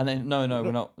 Yeah. And then no,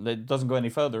 we're not. It doesn't go any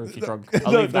further if you're drunk.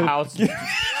 I'll leave the house.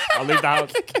 I'll leave the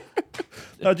house.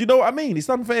 No, do you know what I mean? It's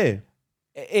unfair.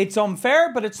 It's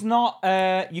unfair, but it's not.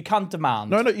 You can't demand.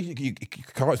 No, you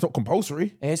can't. It's not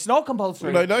compulsory. It's not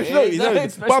compulsory. No.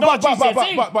 It's not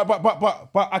GCSE.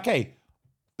 But okay.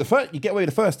 You get away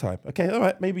the first time. Okay, all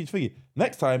right, maybe it's for you.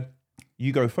 Next time,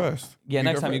 you go first. Yeah,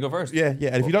 next time you go first. Yeah.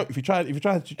 And if you try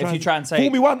and say, fool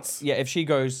me once. Yeah, if she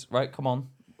goes, right, come on,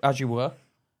 as you were,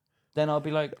 then I'll be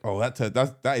like, oh, that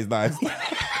is nice.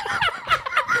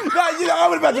 I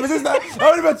would have mentioned that. I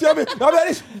would have mentioned. I'm like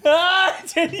this.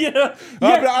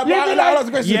 I'll ask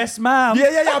a question. Yes, ma'am.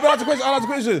 Yeah. I'll ask a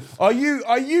question. Are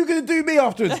you going to do me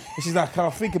afterwards? And she's like, I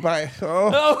can't think about it.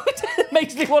 Oh, it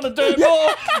makes me want to do it more.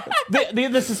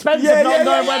 The suspense of not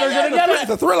knowing whether they're going to get it.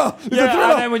 It's a thriller. And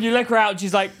then when you lick her out,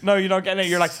 she's like, no, you're not getting it.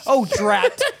 You're like, oh,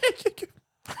 drat.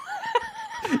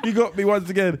 You got me once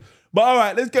again. But all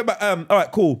right, let's get back. All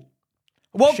right, cool.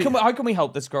 How can we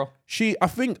help this girl? I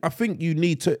think you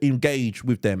need to engage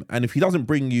with them, and if he won't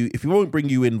bring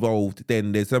you involved,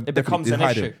 then it becomes an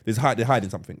issue. They're hiding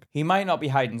something. He might not be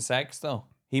hiding sex though.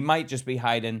 He might just be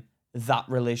hiding that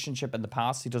relationship in the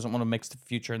past. He doesn't want to mix the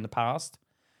future and the past.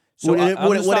 So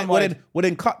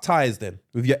then cut ties then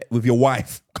with your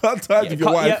wife. Cut ties with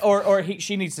your wife. Yeah,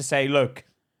 she needs to say, look,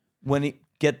 when he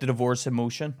get the divorce in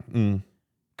motion,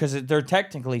 because they're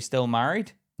technically still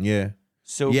married. Yeah.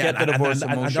 So get the divorce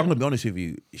emotion. And I'm gonna be honest with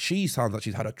you. She sounds like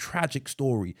she's had a tragic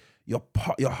story. Your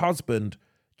husband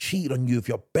cheated on you with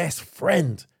your best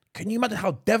friend. Can you imagine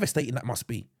how devastating that must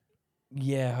be?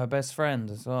 Yeah, her best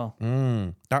friend as well.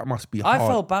 That must be hard. I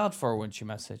felt bad for her when she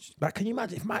messaged. Like, can you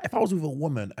imagine if I was with a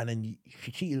woman and then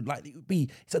she cheated? Like,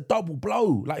 it's a double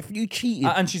blow. Like, if you cheated,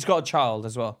 And she's got a child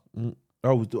as well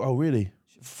oh, really?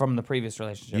 from the previous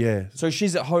relationship. Yeah. So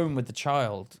she's at home with the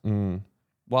child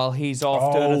while he's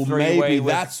off doing a three-way.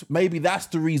 Maybe that's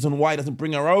the reason why he doesn't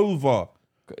bring her over.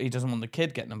 He doesn't want the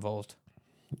kid getting involved.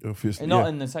 Obviously, Not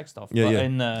in the sex stuff, but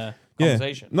in the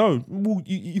conversation. No, well,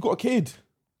 you got a kid.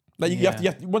 Like you have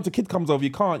to. Once a kid comes over,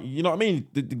 you can't. You know what I mean?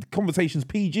 The conversation's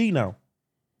PG now.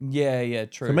 Yeah,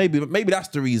 true. So maybe that's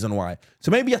the reason why.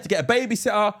 So maybe you have to get a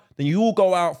babysitter. Then you all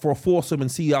go out for a foursome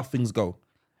and see how things go.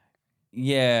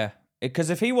 Yeah,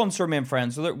 because if he wants to remain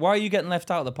friends with her, why are you getting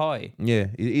left out of the pie? Yeah,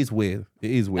 it is weird.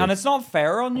 It is weird, and it's not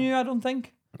fair on you. I don't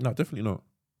think. No, definitely not.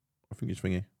 I think it's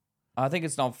thingy. I think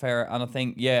it's not fair, and I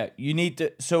think you need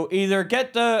to. So either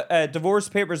get the divorce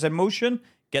papers in motion,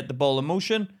 get the ball in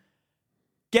motion.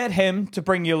 Get him to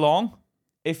bring you along.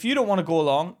 If you don't want to go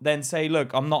along, then say,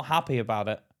 look, I'm not happy about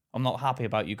it. I'm not happy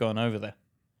about you going over there.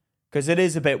 Because it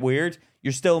is a bit weird.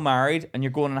 You're still married and you're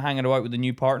going and hanging out with a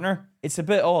new partner. It's a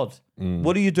bit odd.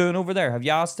 What are you doing over there? Have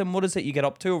you asked him? What is it you get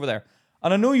up to over there?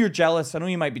 And I know you're jealous. I know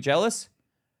you might be jealous.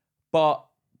 But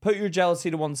put your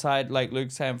jealousy to one side, like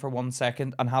Luke's saying, for 1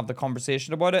 second and have the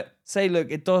conversation about it. Say, look,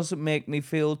 it doesn't make me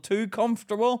feel too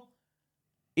comfortable,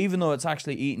 even though it's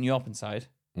actually eating you up inside.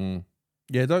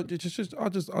 Yeah,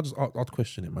 I'd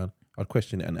question it, man. I'd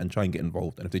question it and try and get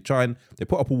involved. And if they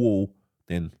put up a wall,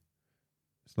 then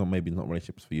it's not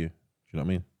relationships for you. Do you know what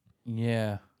I mean?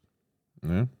 Yeah.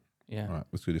 Yeah? Yeah. All right,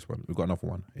 let's do this one. We've got another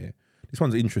one here. This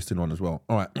one's an interesting one as well.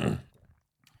 All right.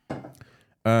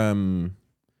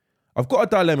 I've got a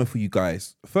dilemma for you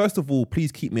guys. First of all,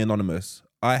 please keep me anonymous.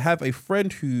 I have a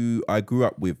friend who I grew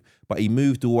up with, but he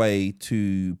moved away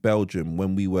to Belgium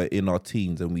when we were in our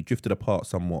teens and we drifted apart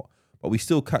somewhat. But we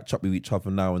still catch up with each other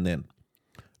now and then.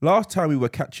 Last time we were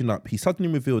catching up, he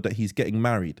suddenly revealed that he's getting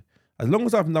married. As long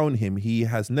as I've known him, he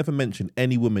has never mentioned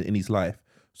any woman in his life,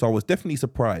 so I was definitely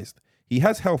surprised. He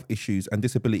has health issues and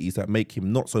disabilities that make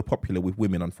him not so popular with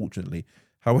women, unfortunately.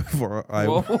 However,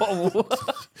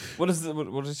 What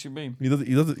does she mean? He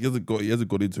hasn't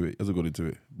got into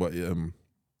it. But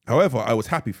however, I was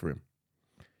happy for him.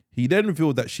 He then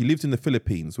revealed that she lives in the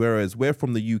Philippines, whereas we're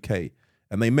from the UK.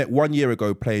 And they met 1 year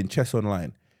ago playing chess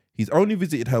online. He's only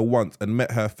visited her once and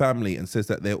met her family and says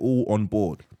that they're all on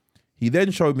board. He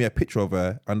then showed me a picture of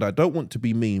her, and I don't want to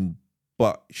be mean,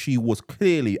 but she was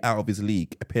clearly out of his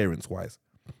league appearance-wise.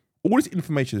 All this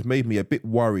information has made me a bit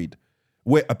wary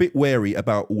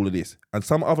about all of this, and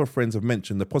some other friends have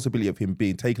mentioned the possibility of him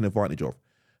being taken advantage of.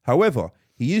 However,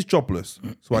 he is jobless,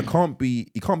 so he can't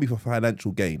be for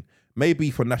financial gain,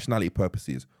 maybe for nationality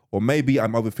purposes. Or maybe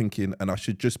I'm overthinking and I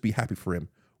should just be happy for him.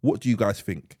 What do you guys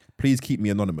think? Please keep me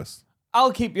anonymous.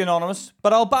 I'll keep you anonymous,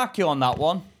 but I'll back you on that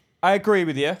one. I agree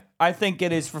with you. I think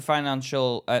it is for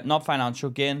financial, not financial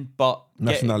gain, but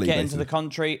get into the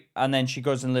country, and then she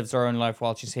goes and lives her own life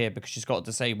while she's here because she's got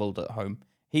disabled at home.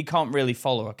 He can't really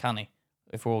follow her, can he?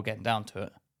 If we're all getting down to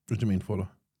it. What do you mean follow?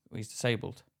 He's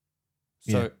disabled.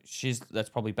 So that's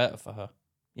probably better for her.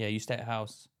 Yeah, you stay at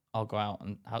house. I'll go out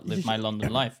and live my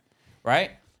London life.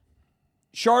 Right?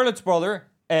 Charlotte's brother,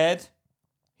 Ed,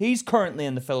 he's currently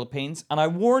in the Philippines, and I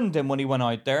warned him when he went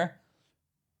out there,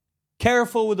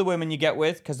 careful with the women you get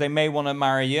with, because they may want to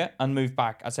marry you and move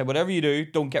back. I said, whatever you do,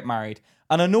 don't get married.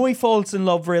 And I know he falls in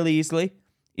love really easily.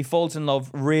 He falls in love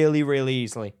really, really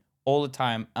easily, all the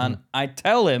time. And I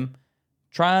tell him,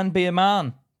 try and be a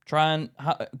man. Try and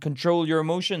control your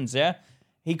emotions, yeah?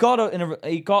 He got in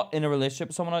a relationship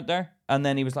with someone out there, and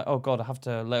then he was like, oh, God, I have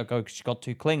to let her go because she got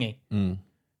too clingy.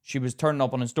 She was turning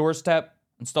up on his doorstep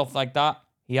and stuff like that.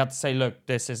 He had to say, look,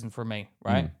 this isn't for me,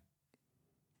 right?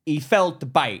 He felt the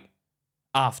bite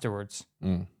afterwards.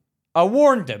 I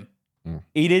warned him.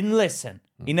 He didn't listen.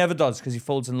 He never does because he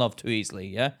falls in love too easily,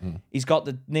 yeah? He's got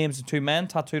the names of two men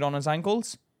tattooed on his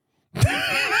ankles.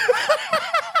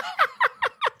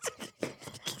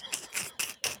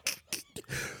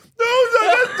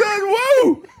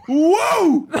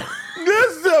 Whoa!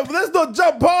 Let's not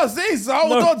jump past this.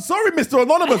 Hold on. Sorry, Mr.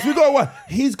 Anonymous. We got one.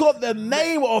 He's got the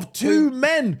name of two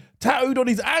men tattooed on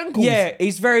his ankles. Yeah,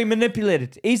 he's very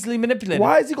easily manipulated.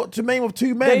 Why has he got the name of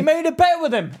two men? They made a bet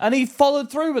with him, and he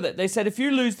followed through with it. They said, if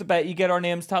you lose the bet, you get our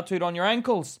names tattooed on your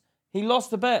ankles. He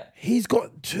lost the bet. He's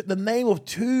got the name of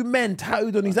two men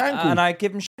tattooed on his ankles. And I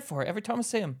give him shit for it every time I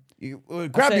see him.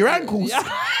 Grab your ankles. Yeah.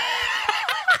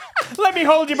 Let me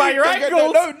hold you by your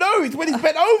ankles. No, it's when he's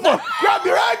bent over. Grab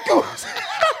your ankles.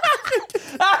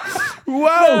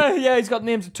 Wow. Yeah, he's got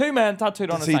names of 2 men tattooed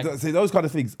on his ankle. See, those kind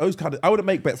of things. I wouldn't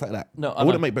make bets like that. No, I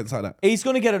wouldn't make bets like that. He's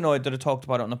going to get annoyed that I talked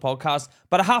about it on the podcast,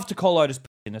 but I have to call out his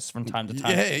penis from time to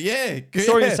time. Yeah.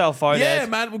 Sort yourself out, Yeah, Ed.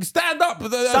 man. Stand up.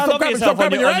 Stand up yourself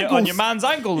on your man's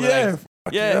ankle. Yeah.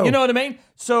 Yeah, you know what I mean?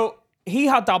 So he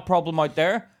had that problem out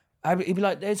there. He'd be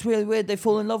like, it's really weird. They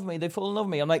fall in love with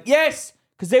me. I'm like, yes,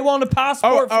 because they want a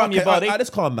passport from you, buddy.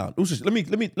 Let's calm down. Let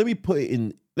me put it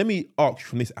in. Let me ask you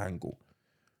from this angle.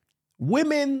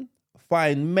 Women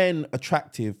find men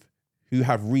attractive who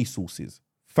have resources.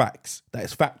 Facts. That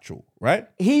is factual, right?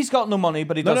 He's got no money,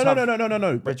 but he does have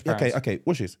No. rich parents. Okay.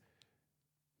 Watch this.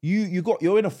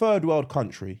 You're in a third world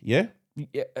country, yeah?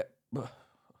 Yeah.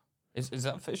 Is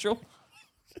that official?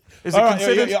 Is it All right,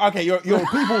 considered? okay, you're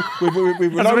people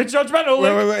with That's a bit judgmental.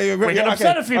 We're We're going to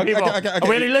upset a few people. Okay. Are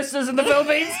we any listeners in the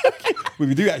Philippines?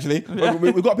 We do actually.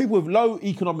 We've got people with low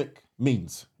economic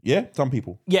means. Yeah, some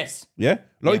people. Yes. Yeah,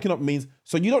 low economic means.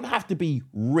 So you don't have to be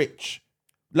rich.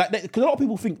 Like, because a lot of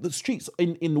people think the streets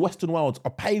in the Western world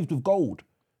are paved with gold.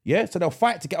 Yeah, so they'll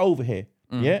fight to get over here.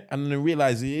 Yeah, and then they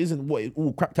realize it isn't what it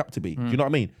all cracked up to be. Do you know what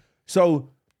I mean? So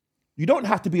you don't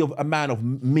have to be a man of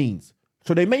means.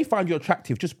 So they may find you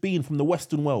attractive just being from the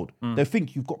Western world. They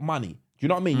think you've got money. Do you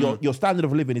know what I mean? Your standard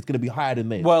of living is going to be higher than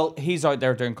theirs. Well, he's out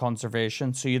there doing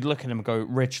conservation, so you'd look at him and go,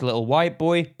 rich little white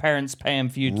boy, parents paying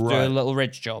for you to do a little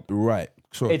rich job. Right.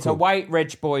 So It's a white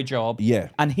rich boy job. Yeah.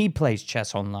 And he plays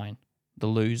chess online. The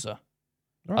loser.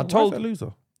 Right, I told why is that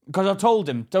loser. Because I told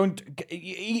him,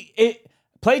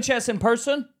 play chess in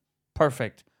person,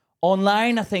 perfect.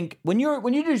 Online, I think when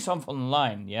you do something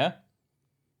online, yeah,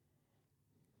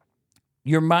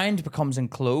 your mind becomes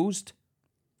enclosed.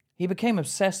 He became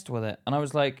obsessed with it, and I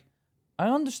was like, I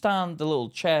understand the little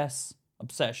chess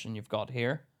obsession you've got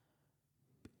here.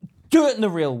 Do it in the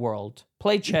real world.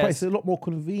 Play chess. But it's a lot more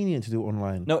convenient to do it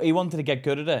online. No, he wanted to get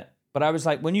good at it. But I was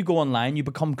like, when you go online, you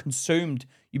become consumed.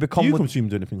 You become... Do you consume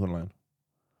anything online?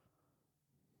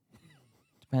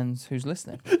 Depends who's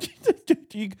listening.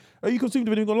 Are you consumed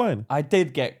anything online? I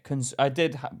did get...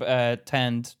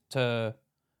 tend to...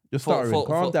 You're stuttering.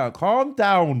 Calm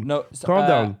down. No, calm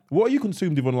down. What are you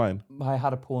consumed with online? I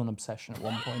had a porn obsession at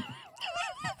one point.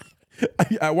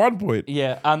 At one point?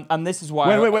 Yeah, and this is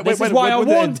why... Wait, this is why I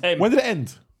warned him. When did it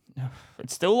end?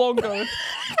 It's still long going.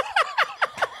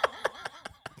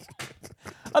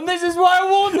 And this is why I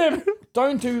warned him.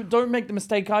 Don't make the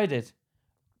mistake I did.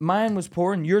 Mine was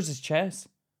porn, yours is chess.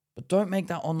 But don't make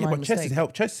that online mistake.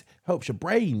 Chess helps your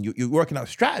brain. You're working out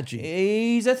strategy.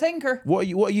 He's a thinker. What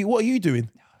are you doing?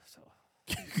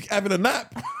 Having a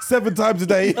nap 7 times a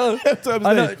day.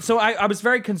 I know. So I was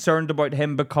very concerned about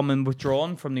him becoming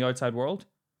withdrawn from the outside world.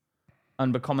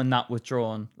 And becoming that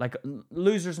withdrawn. Like,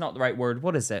 loser's not the right word.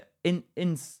 What is it?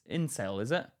 Incel,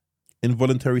 is it?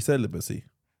 Involuntary celibacy.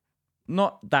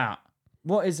 Not that.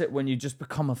 What is it when you just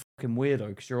become a fucking weirdo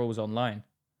because you're always online?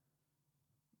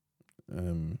 I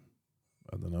don't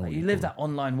know. Like you live that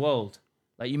online world.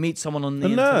 Like you meet someone on the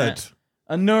internet.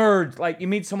 A nerd. Like you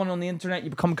meet someone on the internet, you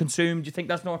become consumed. You think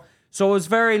that's normal. So it was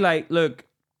very like, look,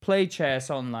 play chess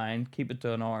online, keep it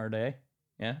to an hour a day.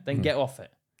 Yeah. Then get off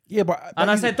it. Yeah, but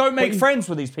I said, don't make friends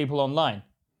with these people online.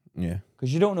 Yeah.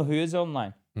 Because you don't know who is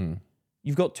online.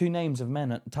 You've got 2 names of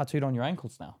men tattooed on your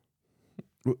ankles now.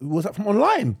 Was that from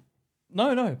online?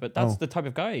 No, but that's the type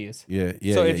of guy he is. Yeah.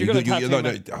 So if you're going to tattoo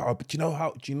but do you know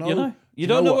how? Do you know? You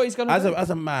don't know what he's going to do.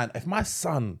 As a man, if my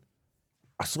son,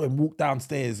 I saw him walk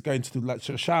downstairs going to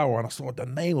the shower, and I saw the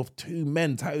name of 2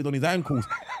 men tattooed on his ankles.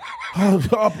 What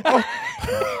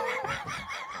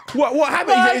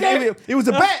happened? It was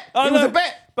a bet. It was a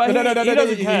bet. But no. He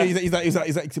doesn't care.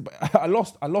 He's like, I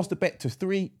lost the bet to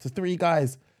three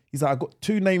guys. He's like, I got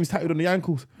 2 names tattooed on the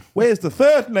ankles. Where's the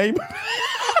third name?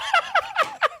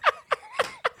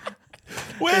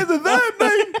 Where's the third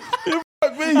name?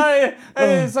 Fuck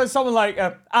me. So someone like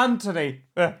Anthony,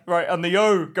 right, and the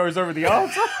O goes over the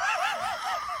R.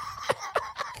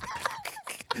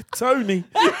 Tony.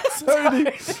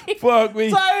 Fuck me.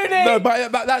 Tony. No,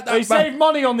 but that He saved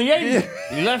money on the end.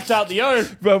 Yeah. He left out the O.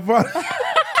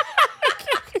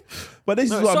 But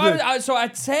this is what I'm doing. So I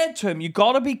said to him, you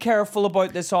got to be careful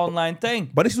about this online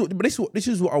thing. But this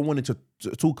is what I wanted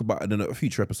to talk about in a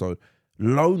future episode.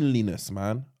 Loneliness,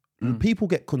 man. People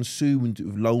get consumed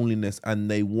with loneliness, and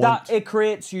they want that it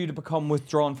creates you to become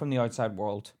withdrawn from the outside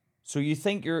world. So you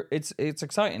think it's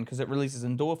exciting because it releases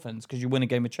endorphins because you win a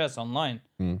game of chess online.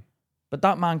 But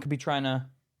that man could be trying to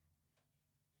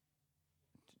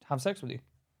have sex with you.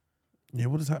 Yeah,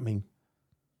 what does that mean?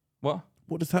 What?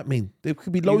 What does that mean? There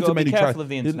could be loads of men who try. Of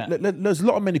the internet. There's a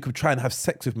lot of men who could try and have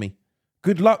sex with me.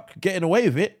 Good luck getting away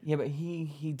with it. Yeah, but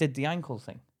he did the ankle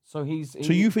thing. So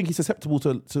So you think he's susceptible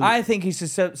to... I think he's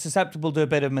susceptible to a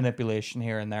bit of manipulation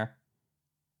here and there.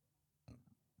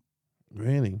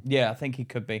 Really? Yeah, I think he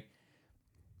could be.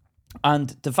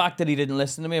 And the fact that he didn't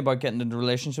listen to me about getting into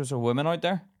relationships with women out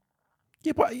there.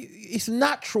 Yeah, but it's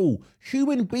natural.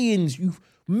 Human beings,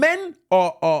 men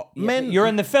are men. You're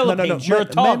in the Philippines. You're a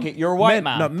target. You're a white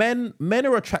man. No, men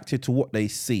are attracted to what they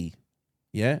see.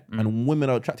 Yeah? And women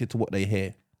are attracted to what they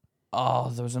hear. Oh,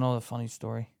 there was another funny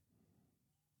story.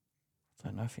 I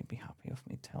don't know if he'd be happy with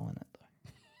me telling it, though.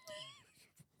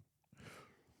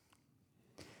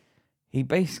 He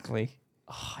basically...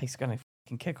 Oh, he's going to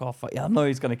fucking kick off. I know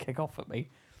he's going to kick off at me.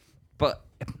 But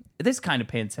this kind of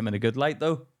paints him in a good light,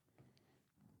 though.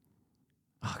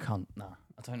 Oh, I can't... No,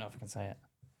 I don't know if I can say it.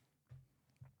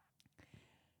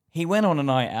 He went on a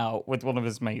night out with one of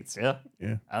his mates, yeah?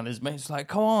 Yeah. And his mate's like,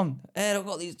 come on, Ed, I've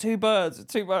got these two birds.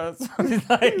 And he's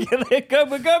like,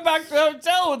 we're going back to the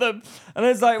hotel with them. And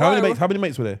it's like, How many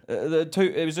mates were there? The two,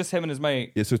 it was just him and his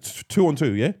mate. Yeah, so 2 on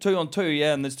 2, yeah? 2 on 2,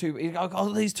 yeah. And there's two, he's like,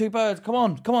 oh, these two birds, come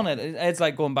on, Ed. Ed's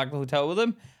like going back to the hotel with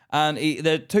him. And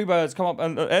the two birds come up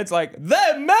and Ed's like,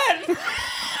 they're men!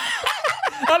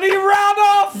 And he ran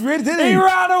off. Did he? He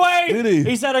ran away. Did he?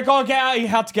 He said, I can't get out. He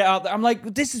had to get out there. I'm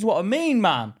like, this is what I mean,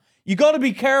 man. You got to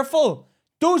be careful.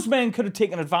 Those men could have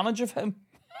taken advantage of him.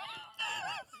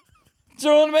 Do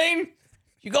you know what I mean?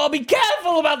 You got to be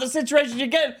careful about the situation you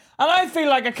get. And I feel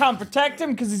like I can't protect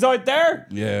him because he's out there.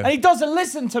 Yeah. And he doesn't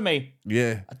listen to me.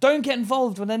 Yeah. Don't get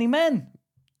involved with any men.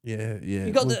 Yeah.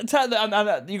 You got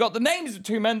you got the names of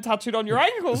 2 men tattooed on your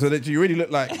ankles. So that you really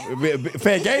look like a bit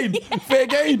fair game. Fair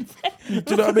game. Do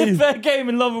you know what I mean? Fair game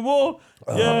in love and war.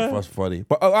 Yeah. That's funny.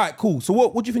 But all right, cool. So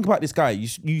what do you think about this guy?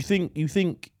 You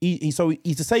think he's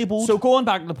disabled? So going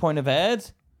back to the point of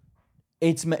Ed,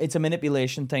 it's a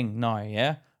manipulation thing now,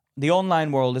 yeah? The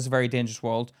online world is a very dangerous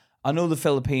world. I know the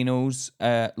Filipinos,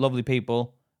 lovely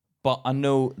people, but I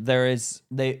know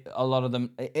a lot of them,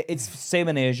 it's same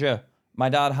in Asia. My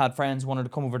dad had friends who wanted to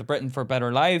come over to Britain for a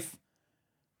better life.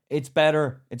 It's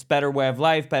better way of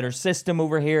life, better system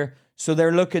over here. So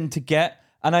they're looking to get,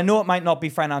 and I know it might not be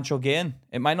financial gain.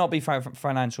 It might not be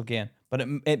financial gain, but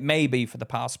it may be for the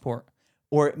passport.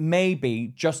 Or it may be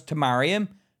just to marry him.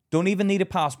 Don't even need a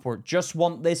passport. Just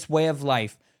want this way of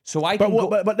life. So I can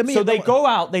they go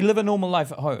out, they live a normal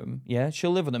life at home. Yeah,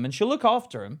 she'll live with him and she'll look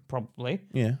after him, probably.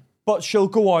 Yeah. But she'll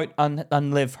go out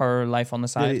and live her life on the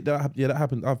side. Yeah, that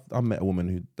happened. I've met a woman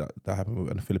who that happened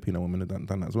with, and a Filipino woman who done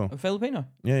that as well. A Filipino?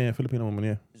 Yeah, Filipino woman,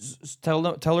 yeah.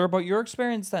 Tell her about your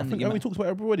experience then. I think we talked about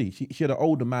it already. She had an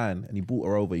older man and he brought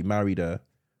her over, he married her,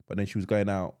 but then she was going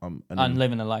out and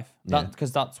living a life.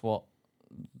 Because that's what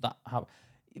that happened.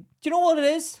 Do you know what it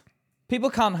is?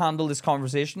 People can't handle this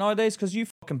conversation nowadays because you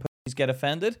fucking pussies get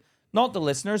offended. Not the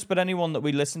listeners, but anyone that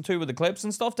we listen to with the clips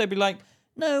and stuff, they'd be like,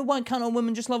 no, why can't a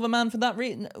woman just love a man for that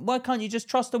reason? Why can't you just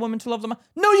trust a woman to love the man?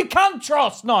 No, you can't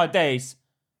trust nowadays.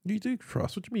 You do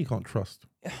trust. What do you mean you can't trust?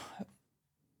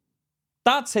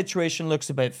 That situation looks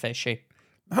a bit fishy.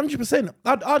 100%.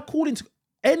 I'd call into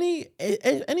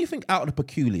anything out of the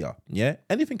peculiar. Yeah,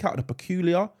 anything out of the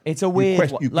peculiar. It's a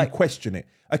weird. You question it.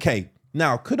 Okay,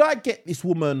 now could I get this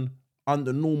woman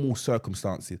under normal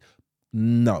circumstances?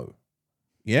 No.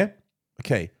 Yeah.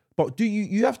 Okay, but do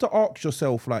you have to ask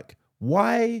yourself like,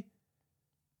 why?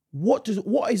 What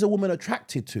is a woman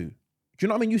attracted to? Do you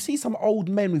know what I mean? You see some old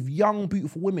men with young,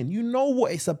 beautiful women. You know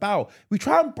what it's about. We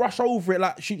try and brush over it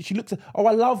like she looks at, oh,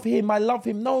 I love him.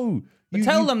 No.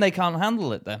 Tell them they can't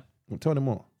handle it then. Tell them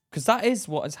what? Because that is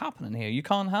what is happening here. You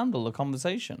can't handle the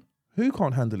conversation. Who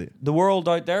can't handle it? The world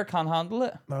out there can't handle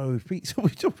it. No, they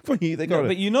got it.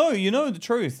 But you know the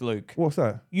truth, Luke. What's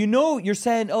that? You're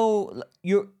saying,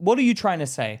 what are you trying to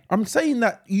say? I'm saying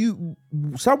that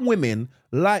some women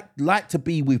like to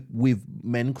be with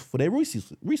men for their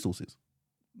resources.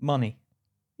 Money.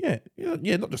 Yeah,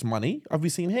 not just money. Have you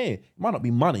seen here? It might not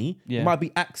be money. Yeah. It might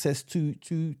be access to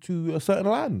a certain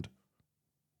land.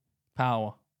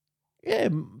 Power. Yeah,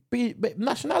 be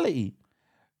nationality.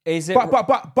 Is it?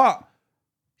 But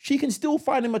she can still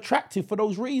find him attractive for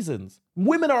those reasons.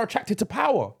 Women are attracted to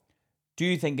power. Do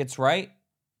you think it's right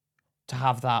to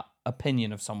have that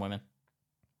opinion of some women?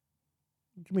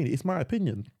 What do you mean? It's my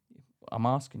opinion. I'm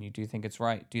asking you, do you think it's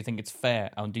right? Do you think it's fair?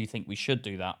 And do you think we should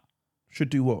do that? Should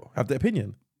do what? Have the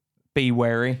opinion? Be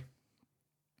wary.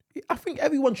 I think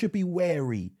everyone should be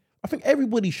wary. I think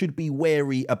everybody should be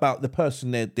wary about the person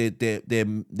they're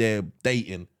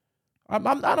dating.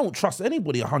 I don't trust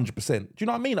anybody 100%. Do you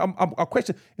know what I mean? I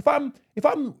question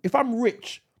if I'm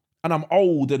rich and I'm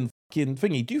old and fucking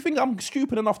thingy. Do you think I'm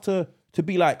stupid enough to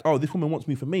be like, oh, this woman wants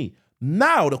me for me?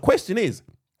 Now the question is,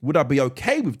 would I be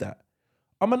okay with that?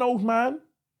 I'm an old man.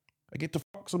 I get to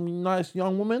fuck some nice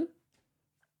young woman.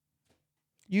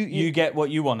 You get what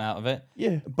you want out of it.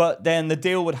 Yeah. But then the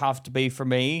deal would have to be for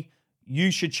me,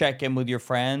 you should check in with your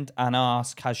friend and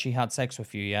ask, has she had sex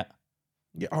with you yet?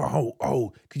 Yeah.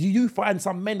 Oh. Because you find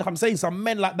some men, like I'm saying, some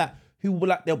men like that who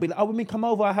will they'll be like, oh, women come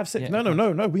over, I have sex. Yeah.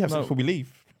 No. We have sex before we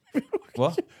leave.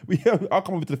 What? I'll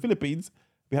come over to the Philippines.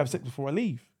 We have sex before I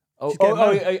leave.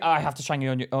 I have to shang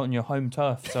you on your home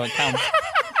turf, so it counts.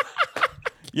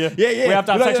 Yeah. We have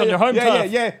to have sex on your home turf.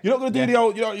 Yeah. You're not going to do the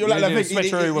old, you're like, do the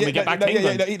switcheroo when we get back to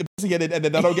England. Eat the pussy and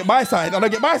then I don't get my side. I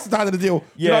don't get my side of the deal.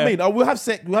 You know what I mean? We'll have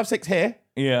sex here.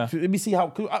 Yeah. Let me see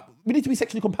how, we need to be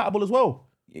sexually compatible as well.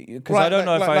 Because I don't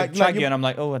know if I drag you and I'm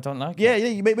like, oh, I don't like it.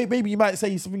 Yeah. Maybe you might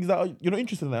say some things that you're not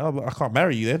interested in that. Oh, but I can't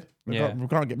marry you then. We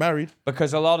can't get married.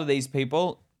 Because a lot of these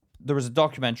people, there was a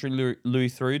documentary Louis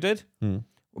Theroux did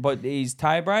about these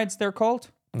Thai brides, they're called.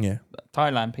 Yeah.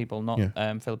 Thailand people, not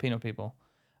Filipino people.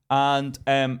 And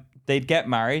they'd get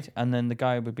married, and then the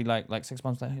guy would be like 6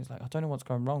 months later, he's like, I don't know what's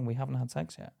going wrong. We haven't had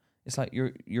sex yet. It's like,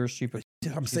 you're stupid.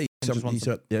 I'm saying,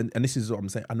 and this is what I'm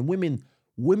saying. And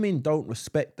women don't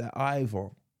respect that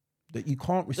either. That you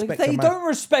can't respect. They don't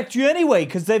respect you anyway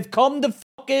because they've come to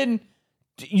fucking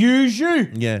use you.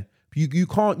 Yeah. You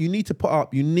can't. You need to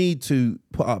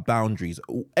put up boundaries.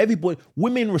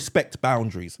 Women respect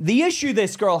boundaries. The issue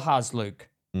this girl has, Luke,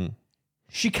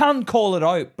 she can't call it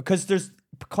out because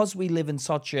we live in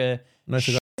such a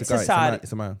society.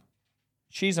 It's a man.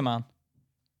 She's a man.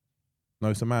 No,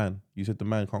 it's a man. You said the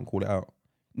man can't call it out.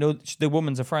 No, the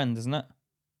woman's a friend, isn't it?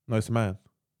 No, it's a man.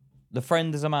 The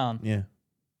friend is a man. Yeah.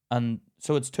 And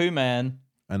so it's two men.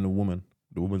 And the woman.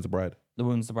 The woman's the bride. The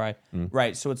woman's the bride.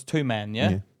 Right, so it's two men,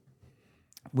 yeah?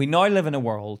 We now live in a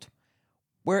world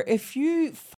where if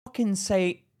you fucking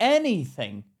say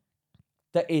anything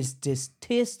that is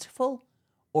distasteful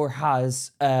or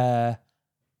has an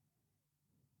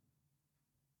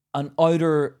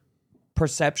outer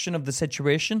perception of the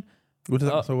situation, what does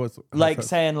that, like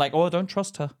saying like, oh, I don't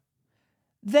trust her,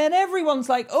 then everyone's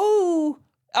like, oh,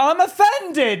 I'm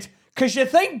offended because you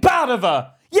think bad of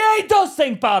her. Yeah, he does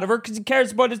think bad of her because he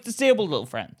cares about his disabled little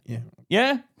friend. Yeah.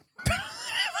 Yeah?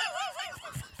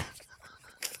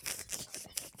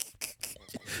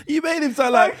 You made him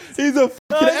sound like he's a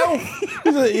fucking elf.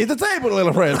 He's a disabled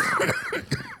little friend.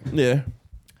 Yeah.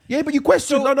 Yeah, but you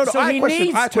question.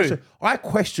 I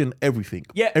question everything.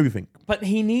 Yeah. Everything. But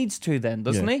he needs to then,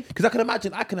 doesn't he? Because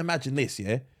I can imagine this,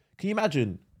 yeah? Can you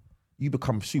imagine you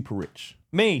become super rich?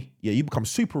 Me? Yeah, you become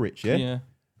super rich, yeah? Yeah.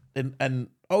 And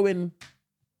Owen,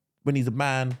 when he's a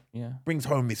man, brings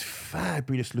home this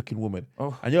fabulous looking woman.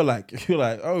 Oh. And you're like,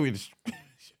 Owen,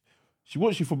 she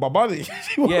wants you for my money.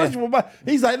 She wants you for my.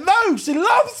 He's like, no, she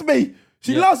loves me.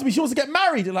 She loves me. She wants to get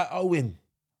married. You're like, Owen,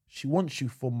 she wants you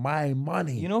for my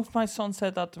money. You know, if my son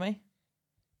said that to me,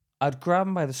 I'd grab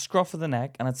him by the scruff of the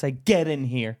neck and I'd say, get in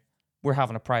here. We're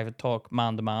having a private talk,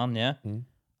 man to man, yeah?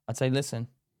 I'd say, listen.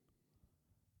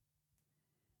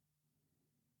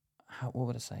 What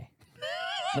would I say?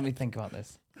 Let me think about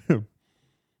this.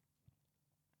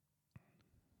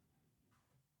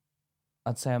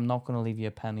 I'd say, I'm not going to leave you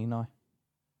a penny now.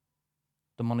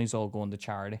 The money's all going to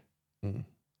charity. And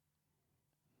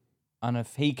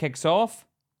if he kicks off,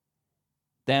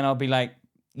 then I'll be like,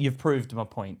 you've proved my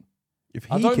point.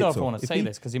 I don't know if I want to say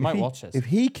this because he might watch this. If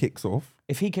he kicks off...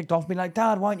 If he kicked off, be like,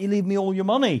 Dad, why don't you leave me all your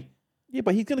money? Yeah,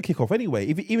 but he's going to kick off anyway,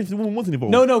 even if the woman wasn't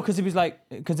involved. No, because if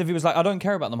he was like, I don't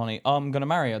care about the money, I'm going to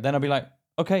marry her, then I'll be like,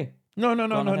 okay. No.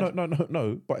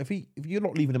 But if you're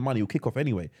not leaving the money, he'll kick off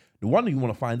anyway. The one you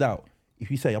want to find out, if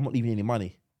you say, I'm not leaving any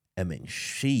money, and then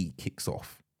she kicks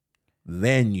off,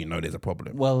 then you know there's a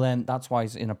problem. Well, then that's why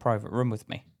he's in a private room with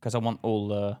me, because I want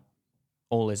all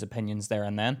his opinions there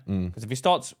and then. Because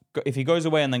if he goes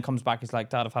away and then comes back, he's like,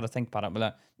 Dad, I've had to think about it. I'll be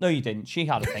like, no, you didn't. She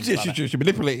had to think about it. She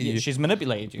manipulated you. She's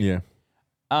manipulated you. Yeah.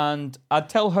 And I'd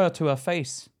tell her to her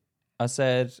face. I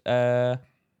said,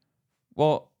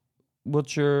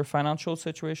 what's your financial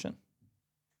situation?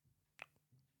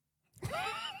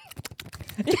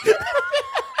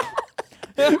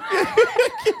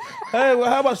 Hey, well,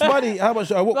 how much money? How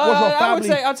much? What's my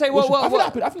family? I'd say, what?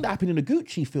 I think that happened in the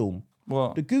Gucci film.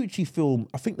 What? The Gucci film.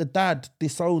 I think the dad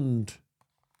disowned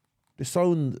the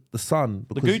son. The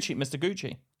Gucci, Mr.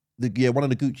 Gucci. One of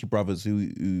the Gucci brothers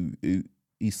who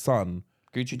his son.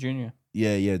 Gucci Jr.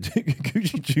 Yeah,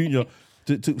 Gucci Jr.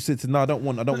 said, no, I don't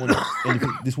want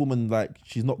anything. This woman, like,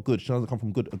 she's not good. She doesn't come from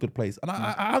a good place. And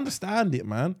I understand it,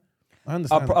 man. I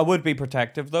understand. I would be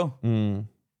protective though.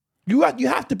 You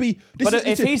have to be.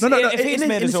 If he's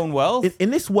made his own wealth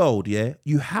in this world, yeah,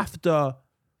 you have to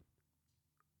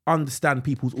understand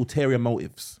people's ulterior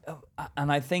motives.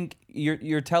 And I think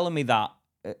you're telling me that,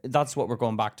 that's what we're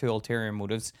going back to, ulterior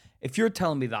motives. If you're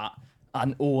telling me that,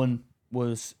 and Owen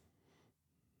was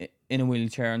in a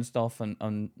wheelchair and stuff,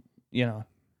 and you know,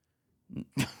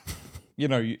 how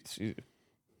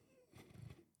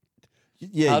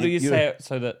do you say it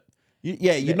so that?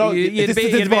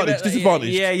 Disadvantage.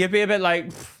 Yeah, you'd be a bit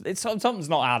like, something's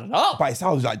not adding up. But it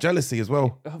sounds like jealousy as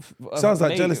well. Sounds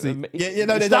like jealousy.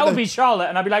 That would be Charlotte,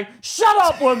 and I'd be like, shut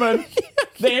up, woman.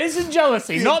 There isn't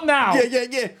jealousy, not now.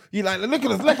 Yeah. You're like, look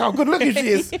at us, look how good looking she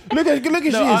is. Look how good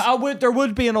looking she is. There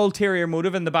would be an ulterior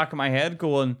motive in the back of my head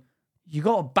going, you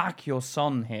got to back your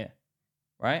son here,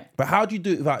 right? But how do you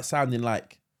do it without sounding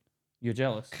like you're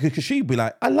jealous? Because she'd be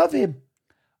like, I love him.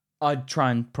 I'd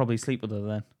try and probably sleep with her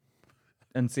then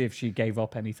and see if she gave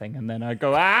up anything. And then I'd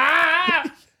go, I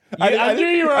knew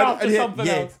you were after something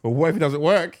else. But what if it doesn't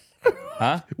work?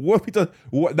 Huh? What if it does?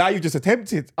 Now you've just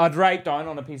attempted. I'd write down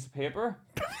on a piece of paper.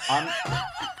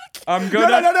 I'm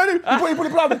gonna... No. You put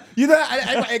it down. You know,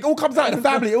 it all comes out in the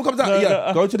family. It all comes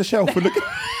out. Go to the shelf and look.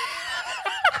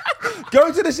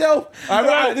 Go to the shelf.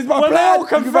 This is my plan.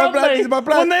 This is my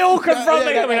plan. When they all confront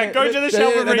me, go to the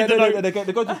shelf and read the note.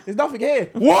 There's nothing here.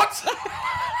 What?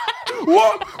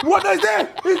 What is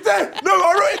there? It's there. No,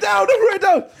 I wrote it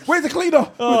down. Where's the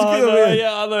cleaner?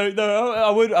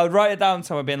 I would write it down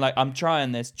somewhere being like, I'm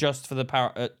trying this just for the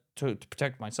power to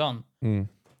protect my son.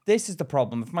 This is the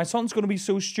problem. If my son's going to be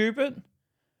so stupid,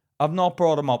 I've not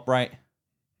brought him up right.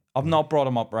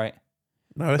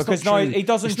 No, that's because not now true. he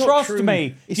doesn't trust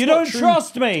me. You don't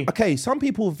trust me. Okay, some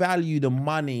people value the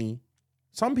money.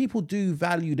 Some people do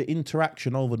value the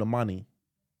interaction over the money.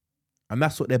 And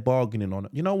that's what they're bargaining on.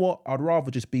 You know what? I'd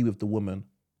rather just be with the woman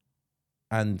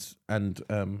and I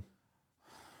don't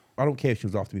care if she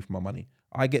was after me for my money.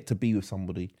 I get to be with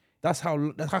somebody. That's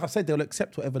like I said, they'll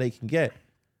accept whatever they can get.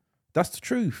 That's the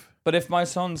truth. But if my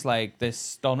son's like this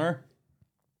stunner,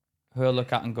 who I'll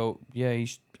look at and go, yeah,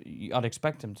 I'd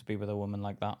expect him to be with a woman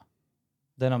like that.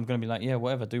 Then I'm going to be like, yeah,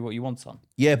 whatever, do what you want, son.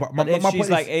 Yeah, but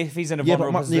if he's in a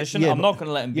vulnerable position, I'm not going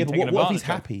to let him be taken advantage of. What if he's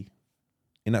happy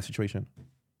in that situation?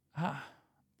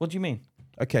 What do you mean?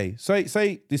 Okay,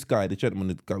 say this guy, the gentleman,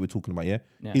 the guy we're talking about,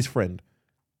 his friend,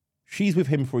 she's with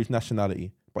him for his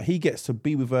nationality, but he gets to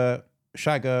be with her,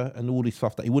 shag her, and all this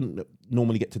stuff that he wouldn't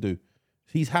normally get to do.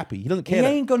 He's happy. He doesn't care. He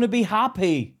ain't going to be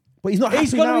happy. But he's not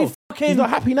happy now. He's not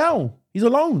happy now. He's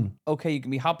alone. Okay, you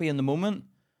can be happy in the moment,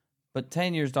 but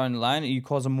 10 years down the line, are you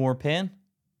causing more pain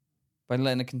by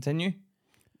letting it continue?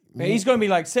 He's going to be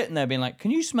like sitting there being like,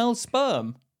 can you smell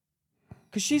sperm?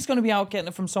 Because she's going to be out getting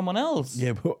it from someone else.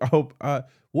 Yeah, but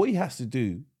what he has to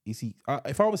do is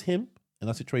if I was him in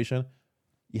that situation,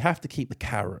 you have to keep the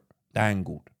carrot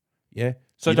dangled. Yeah.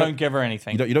 So don't give her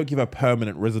anything. You don't give her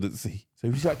permanent residency. So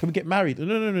if she's like, can we get married?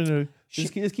 No.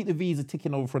 Just keep the visa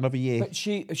ticking over for another year. But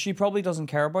she probably doesn't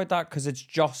care about that because it's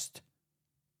just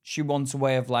she wants a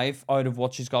way of life out of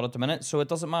what she's got at the minute. So it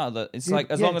doesn't matter that it's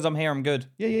like as long as I'm here, I'm good.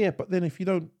 Yeah. But then if you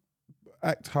don't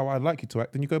act how I'd like you to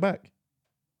act, then you go back.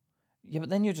 Yeah, but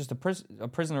then you're just a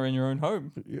prisoner in your own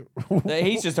home.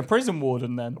 He's just a prison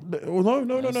warden then.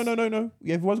 No.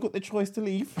 Everyone's got their choice to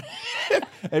leave.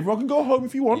 Everyone can go home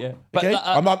if you want. Yeah. Okay?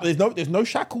 There's no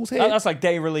shackles here. That's like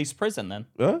day release prison then.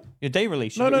 Huh? Your day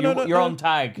release. No. You're on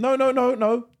tag.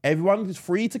 No. Everyone is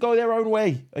free to go their own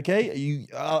way. Okay?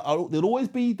 There'll always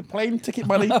be the plane ticket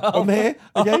money on there.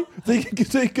 Okay? So you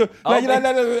can go.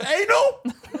 Anal?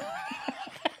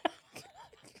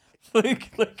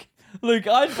 Look,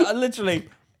 I literally...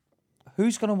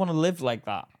 Who's going to want to live like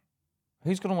that?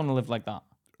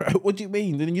 What do you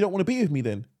mean? Then you don't want to be with me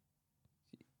then?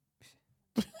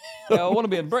 Yeah, I want to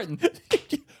be in Britain.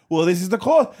 Well, this is the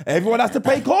cost. Everyone has to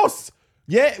pay costs.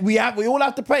 Yeah, we all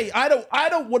have to pay. I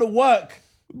don't want to work.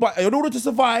 But in order to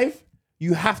survive,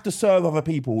 you have to serve other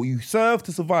people. You serve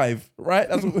to survive, right?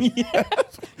 That's what we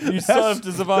serve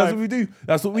to survive.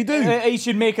 That's what we do. You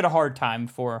should make it a hard time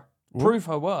for her. Prove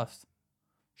her worth.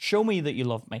 Show me that you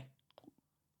love me.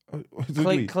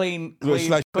 Clean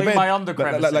my under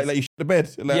crevices. Like you shit the bed.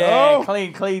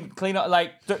 Clean up.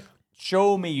 Like,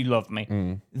 show me you love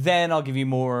me. Then I'll give you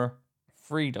more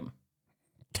freedom.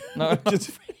 No,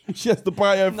 she has to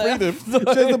buy her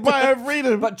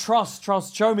freedom. But trust.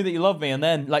 Show me that you love me, and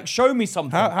then like show me something.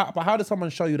 But how does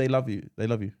someone show you they love you? They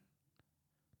love you.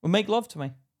 Well, make love to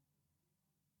me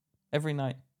every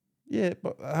night. Yeah,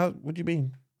 but what do you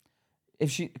mean?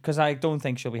 Because I don't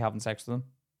think she'll be having sex with him.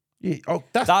 Yeah. Oh,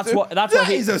 that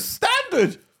is a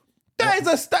standard. That is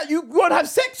a standard. You won't have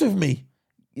sex with me.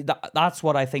 That's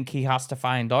what I think he has to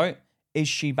find out. Is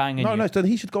she banging you? No. So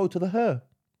he should go to her.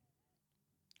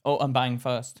 Oh, and bang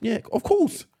first. Yeah, of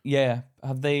course. Yeah.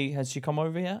 Has she come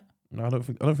over yet? No, I don't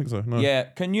think so. No. Yeah.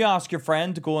 Can you ask your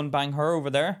friend to go and bang her over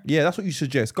there? Yeah, that's what you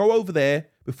suggest. Go over there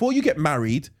before you get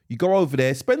married. You go over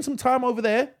there, spend some time over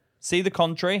there. See the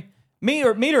country. Meet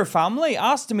her family.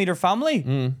 Ask to meet her family.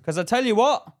 Because I tell you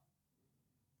what,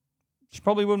 she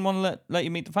probably wouldn't want to let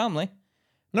you meet the family.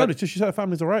 No, it's just her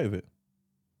family's all right with it.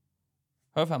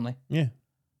 Her family. Yeah.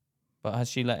 But has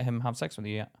she let him have sex with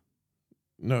you yet?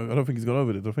 No, I don't think he's gone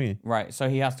over there, don't you? Right, so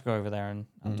he has to go over there and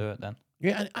do it then.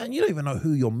 Yeah, and you don't even know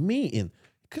who you're meeting.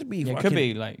 It could be. It could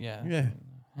be like, yeah.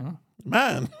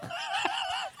 Man.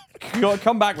 You got to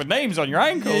come back with names on your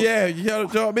ankle. Yeah, you know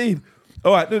what I mean?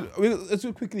 All right, let's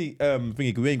do quickly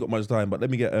thingy, 'cause we ain't got much time, but let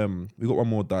me get we got one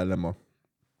more dilemma.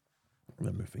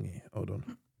 Let me thingy. Hold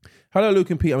on. Hello, Luke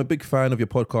and Pete. I'm a big fan of your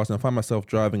podcast, and I find myself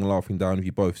driving and laughing down with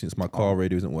you both since my car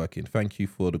radio isn't working. Thank you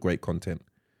for the great content.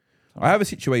 I have a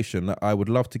situation that I would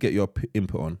love to get your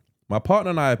input on. My partner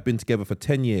and I have been together for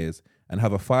 10 years and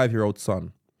have a 5-year-old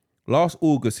son. Last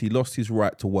August, he lost his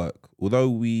right to work, although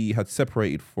we had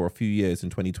separated for a few years in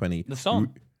 2020. The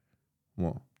son?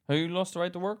 What? Who lost the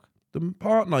right to work? The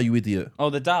partner, you idiot. Oh,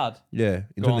 the dad? Yeah,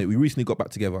 we recently got back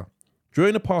together.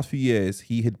 During the past few years,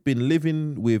 he had been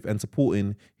living with and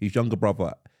supporting his younger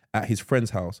brother at his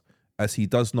friend's house, as he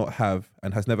does not have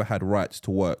and has never had rights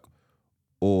to work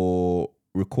or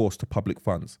recourse to public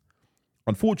funds.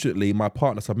 Unfortunately, my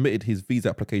partner submitted his visa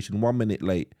application 1 minute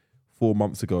late 4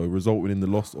 months ago, resulting in the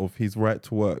loss of his right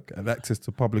to work and access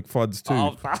to public funds too.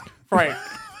 Oh, right.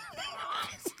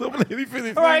 Stop, let me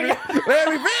finish. Right. Let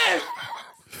me finish.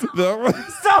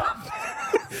 Stop.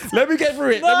 Let me get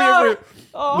through it.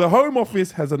 The Home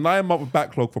Office has a 9-month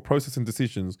backlog for processing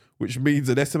decisions, which means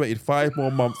an estimated 5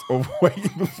 more months of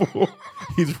waiting before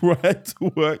his right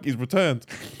to work is returned.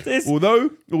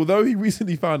 Although he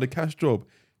recently found a cash job,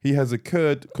 he has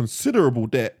incurred considerable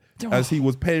debt as he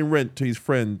was paying rent to his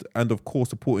friend and, of course,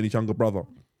 supporting his younger brother.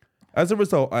 As a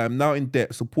result, I am now in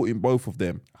debt supporting both of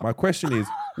them. My question is,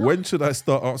 when should I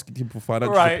start asking him for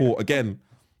financial support again?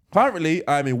 Currently,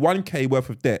 I am in 1K worth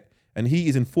of debt and he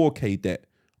is in 4K debt.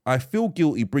 I feel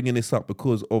guilty bringing this up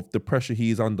because of the pressure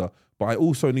he is under, but I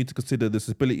also need to consider the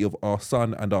stability of our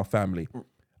son and our family.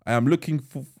 I am looking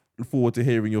forward to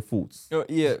hearing your thoughts.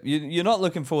 Yeah, you're not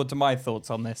looking forward to my thoughts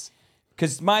on this.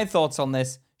 Because my thoughts on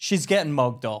this, she's getting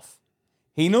mugged off.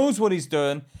 He knows what he's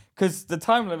doing, because the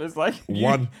time limit is like... 1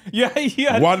 1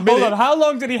 minute. Hold on, how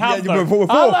long did he have though? You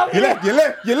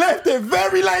left it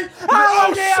very late. How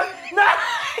long did he have?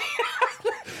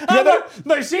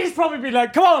 No, she's probably been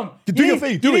like, come on. Do your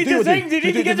thing. Do it. You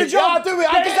need to get the job. Yeah,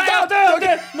 I'll do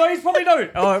it. No, he's probably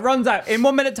not. Oh, it runs out in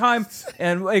 1 minute time.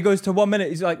 And it goes to 1 minute.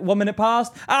 He's like, 1 minute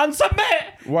past. And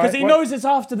submit. Because he knows it's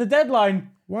after the deadline.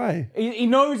 Why? He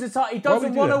knows it's... He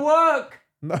doesn't want to work.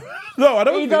 No, I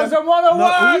don't. He doesn't want to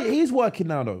work. He's working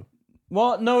now, though.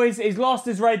 What? No, he's lost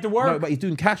his right to work. No, but he's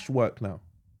doing cash work now.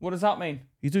 What does that mean?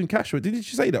 He's doing cash work. Did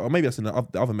she say that? Or maybe that's in the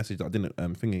other message that I didn't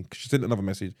thingy. She sent another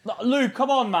message. Luke, come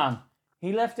on, man.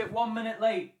 He left it 1 minute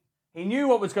late. He knew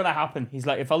what was going to happen. He's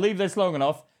like, if I leave this long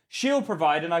enough, she'll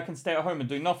provide and I can stay at home and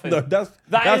do nothing. No, that's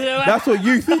what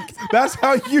you think. That's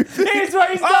how you think. Here's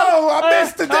what he's done. Oh, I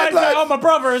missed the deadline. Like, oh, my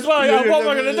brother as well. What am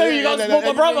I going to do? You got to support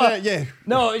my brother. Yeah.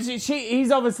 No,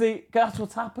 he's obviously... That's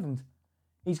what's happened.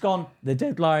 He's gone, the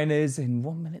deadline is in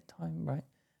 1 minute time, right?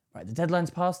 Right, the deadline's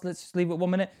passed. Let's just leave it 1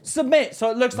 minute. Submit. So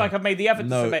it looks like I've made the effort to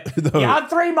submit. You had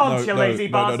 3 months, you lazy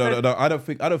bastard. No. I don't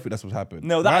think that's what's happened.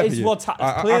 No, that is what's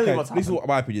happened. Clearly what's happened. This is what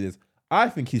my opinion is. I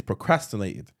think he's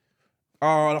procrastinated.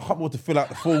 Oh, I can't want to fill out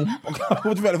the form.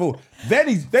 Then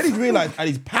he's realised and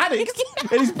he's panicked.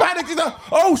 He's like,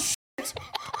 oh shit.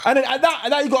 And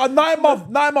now you got a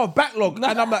 9-month backlog. And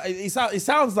I'm like, it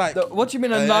sounds like. What do you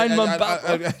mean a 9-month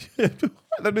backlog?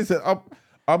 Listen,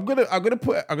 I'm gonna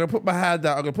put my hand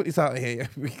out. I'm gonna put this out here.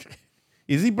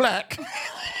 Is he black?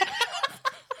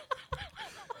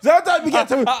 Sometimes we get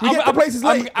to places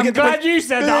late. I'm glad you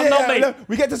said that. I'm not me.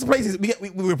 We get to some places.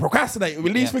 We procrastinate. We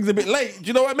leave things a bit late. Do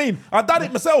you know what I mean? I've done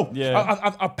it myself.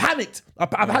 Yeah. I panicked.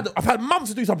 I've had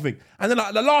months to do something, and then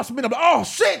at the last minute, I'm like, oh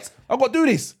shit, I've got to do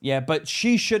this. Yeah, but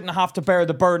she shouldn't have to bear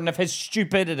the burden of his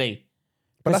stupidity.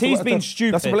 Because he's been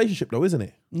stupid. That's a relationship, though, isn't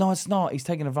it? No, it's not. He's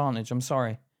taking advantage. I'm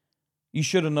sorry. You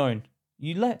should have known.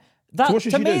 You let that so what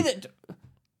should to she me. do?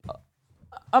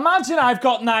 Imagine I've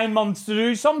got 9 months to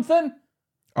do something.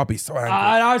 I'll be so angry.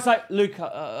 And I was like, Luke,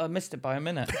 I missed it by a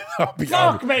minute. Fuck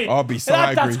me. I'll be so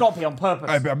angry. That's got to be on purpose.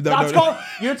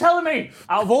 You're telling me,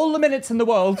 out of all the minutes in the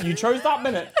world, you chose that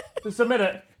minute to submit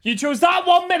it. You chose that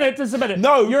 1 minute to submit it.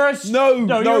 No, you're a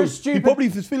stupid. He probably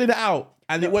was filling it out.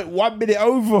 And it went 1 minute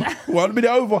over. 1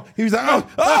 minute over. He was like,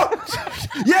 oh,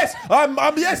 yes, I'm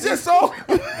yes, so.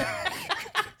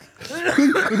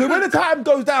 when the time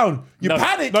goes down, you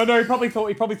panic. No, he probably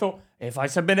thought, if I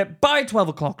submit it by 12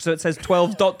 o'clock, so it says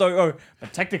 12.00,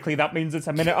 but technically that means it's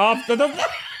a minute after the...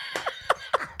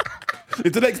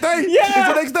 It's the next day. Yeah, it's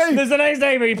the next day. There's the next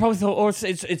day, but he probably thought,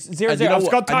 it's 0, 0. I've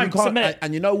got time to submit.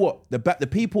 And you know what? The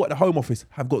people at the Home Office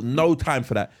have got no time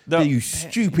for that. You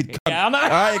stupid cunt. Yeah,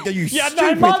 I know. You Yeah, stupid.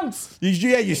 9 months.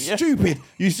 You're stupid.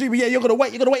 You stupid. Yeah, you're gonna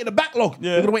wait. You're gonna wait in the backlog.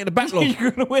 Yeah. You're gonna wait in the backlog.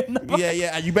 You're gonna win the backlog.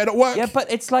 Yeah, and you better not work. Yeah,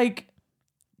 but it's like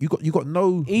you got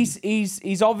no.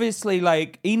 He's obviously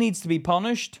like he needs to be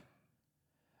punished.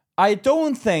 I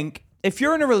don't think if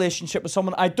you're in a relationship with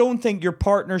someone, I don't think your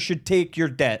partner should take your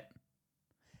debt.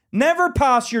 Never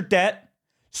pass your debt.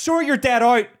 Sort your debt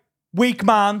out, weak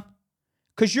man.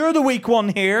 Because you're the weak one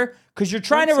here. Because you're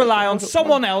trying to rely on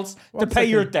someone else to pay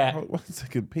your debt. 1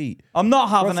 second, Pete. I'm not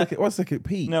having it. 1 second,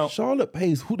 Pete. No. Charlotte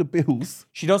pays all the bills.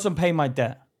 She doesn't pay my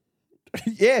debt.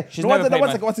 Yeah. She's never paid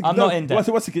my... I'm not in debt.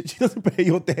 1 second. She doesn't pay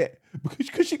your debt.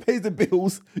 Because she pays the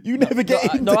bills, you never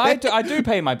get in debt. I do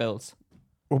pay my bills.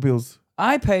 What bills?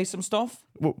 I pay some stuff.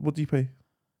 What do you pay?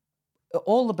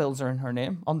 All the bills are in her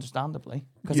name, understandably.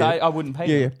 Because Yeah. I wouldn't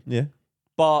pay them. Yeah.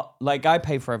 But, like, I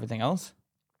pay for everything else.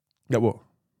 Yeah, what?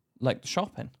 Like, the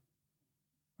shopping.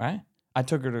 Right? I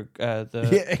took her to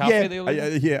the cafe the other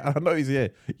day. Yeah, I know he's Yeah,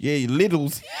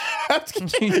 Lidl's.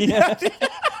 Yeah.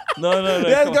 No.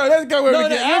 Let's go. Where we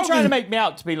get you're out. trying to make me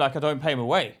out to be like I don't pay my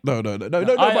way. No.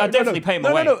 I definitely pay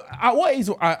my way. No. What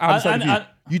is? I'm saying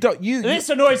you don't. This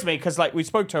annoys me because like we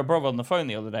spoke to her brother on the phone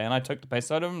the other day, and I took the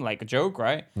piss out of him like a joke,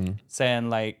 right? Saying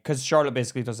like because Charlotte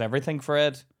basically does everything for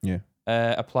Ed. Yeah.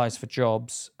 Applies for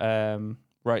jobs.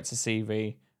 Writes a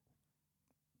CV.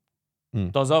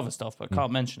 Does other stuff, but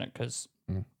can't mention it because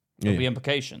there'll be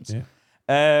implications.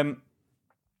 Yeah.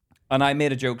 And I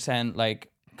made a joke saying like.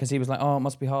 Because he was like, oh, it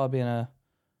must be hard being a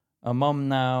mum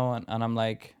now. And I'm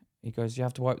like, he goes, you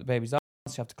have to wipe the baby's ass.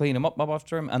 You have to clean him up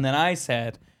after him. And then I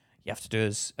said, you have to do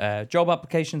his job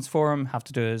applications for him, have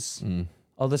to do his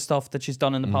other stuff that she's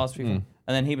done in the past. And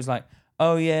then he was like,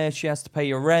 oh, yeah, she has to pay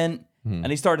your rent. And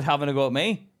he started having a go at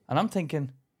me. And I'm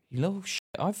thinking, you little shit,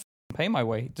 I pay my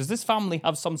way. Does this family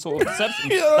have some sort of perception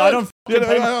that I don't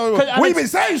pay my... What have you been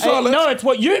saying, Charlotte? No, it's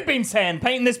what you've been saying,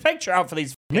 painting this picture out for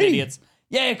these idiots.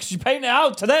 Yeah, because you paint it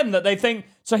out to them that they think...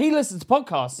 So he listens to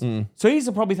podcasts. So he's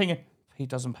probably thinking, he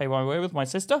doesn't pay my way with my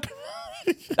sister.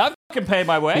 I fucking pay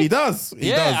my way. He does. He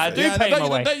does. I do pay my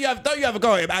way. Don't you have a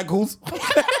go at him, ankles?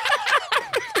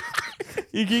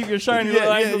 You keep your shiny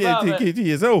little ankles out of it. To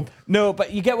yourself. No,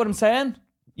 but you get what I'm saying?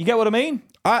 You get what I mean?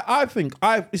 I think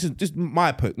this is just my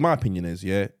opinion is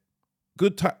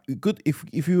good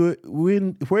if we're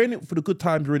in it for the good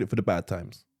times, we're in it for the bad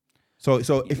times. So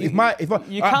what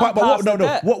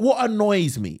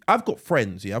annoys me? I've got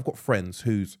friends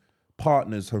whose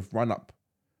partners have run up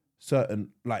certain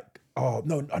like I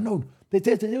know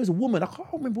there was a woman, I can't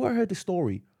remember where I heard the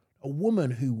story, a woman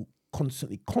who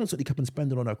constantly kept on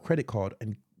spending on her credit card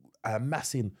and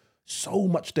amassing so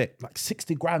much debt, like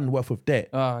 60 grand worth of debt.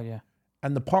 Oh yeah.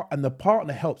 And the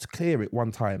partner helped clear it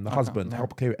one time. The husband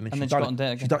helped clear it, and then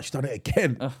she's done it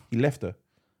again. Ugh. He left her.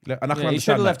 And I can you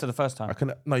should have left her the first time.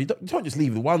 You don't just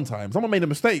leave it one time. Someone made a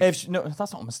mistake. No,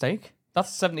 that's not a mistake.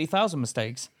 That's 70,000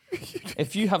 mistakes.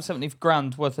 If you have 70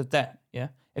 grand worth of debt, yeah.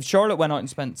 If Charlotte went out and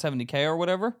spent 70k or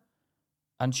whatever,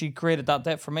 and she created that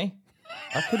debt for me,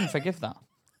 I couldn't forgive that.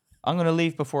 I'm going to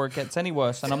leave before it gets any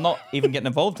worse, and I'm not even getting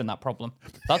involved in that problem.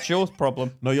 That's your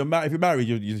problem. No, you're married. If you're married,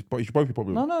 you should both be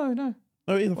problem. No.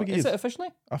 No, it is. I think it is. Is it officially?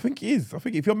 I think it is. I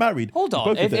think if you're married... Hold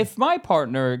on. If my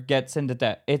partner gets into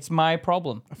debt, it's my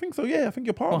problem. I think so, yeah. I think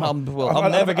your partner...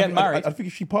 I'm never getting married. I think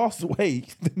if she passes away,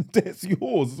 then the debt's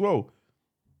yours as well.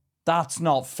 That's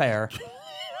not fair.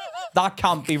 That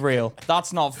can't be real.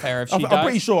 That's not fair. If she dies. I'm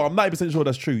pretty sure. I'm 90% sure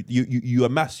that's true. You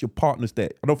amass your partner's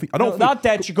debt. I don't think that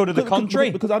debt should go to the country.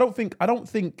 Because I don't think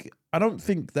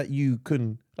that you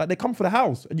can, like, they come for the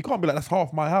house and you can't be like, that's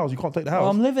half my house. You can't take the house. Well,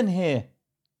 I'm living here.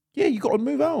 Yeah, you got to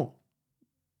move out.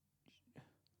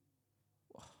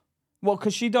 What?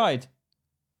 Because she died.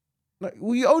 Like,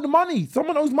 well, you owe the money.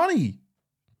 Someone owes money.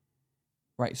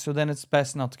 Right. So then it's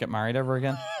best not to get married ever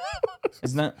again,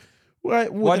 isn't it?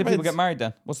 Right, why do people get married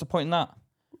then? What's the point in that?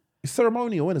 It's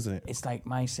ceremonial, isn't it? It's like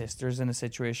my sister's in a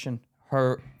situation.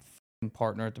 Her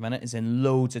partner at the minute is in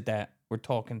loads of debt. We're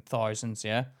talking thousands,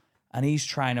 yeah? And he's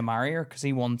trying to marry her because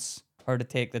he wants her to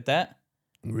take the debt.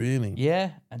 Really?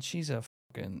 Yeah, and she'll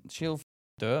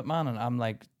do it, man. And I'm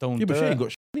like, don't do it. Yeah, but she ain't got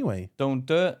shit anyway. Don't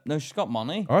do it. No, she's got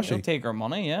money. Oh, She'll take her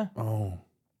money, yeah. Oh,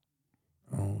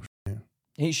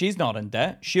 shit. She's not in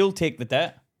debt. She'll take the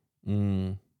debt.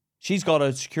 She's got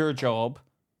a secure job.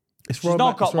 It's She's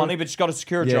not got money, but she's got a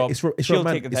secure job. It's She'll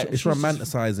take it. it's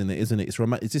romanticizing it, isn't it? It's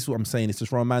Is this what I'm saying? It's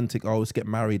just romantic. Oh, let's get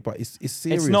married, but it's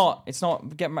serious. It's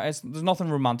not. Get married. There's nothing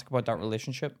romantic about that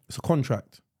relationship. It's a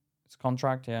contract. It's a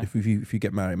contract, yeah. If you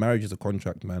get married, marriage is a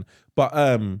contract, man. But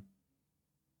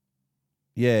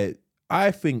yeah,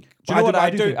 I think. Do you know what I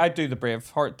do? I do the brave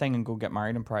heart thing and go get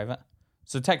married in private.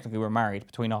 So technically, we're married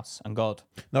between us and God.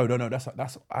 No. That's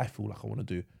what I feel like I want to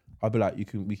do. I'll be like,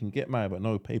 we can get married, but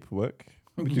no paperwork.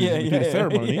 We do the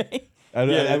ceremony.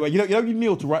 And you know, you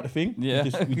kneel to write the thing. Yeah.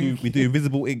 We do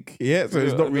invisible ink. Yeah, so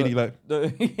it's not really like. No.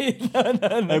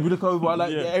 And we look over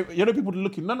like you know people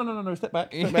looking. No, step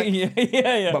back.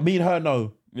 Yeah. But me and her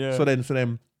no. Yeah. So then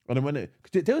when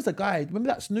there was a guy. Remember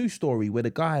that news story where the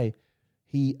guy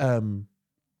he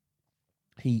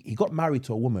got married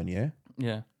to a woman, yeah,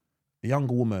 a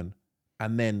younger woman.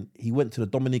 And then he went to the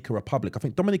Dominican Republic. I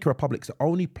think Dominican Republic's the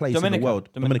only place in the world.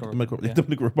 Dominican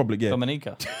Republic, yeah.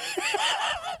 Dominica.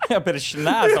 A bit of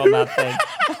schnaz on that thing.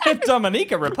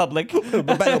 Dominica Republic.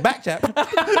 Back chap.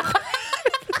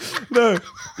 No.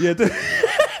 Yeah.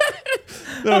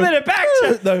 No. A bit of back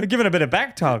talk. No. Giving a bit of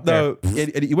back talk. No.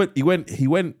 He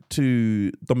went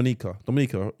to Dominica.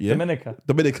 Yeah.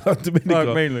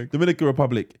 Dominican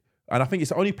Republic. And I think it's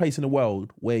the only place in the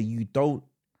world where you don't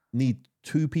need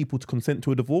two people to consent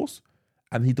to a divorce,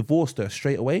 and he divorced her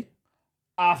straight away.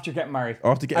 After getting married.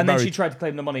 And then she tried to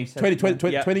claim the money.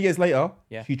 20 years later,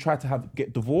 she tried to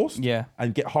get divorced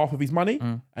and get half of his money.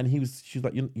 And she's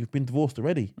like, you've been divorced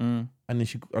already. And then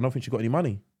I don't think she got any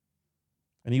money.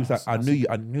 And he was like, I knew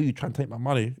you trying to take my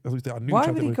money. That's what he said, I knew Why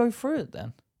would he go through it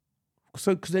then?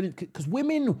 So, because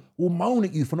women will moan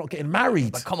at you for not getting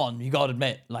married. But come on, you got to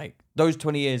admit, like, those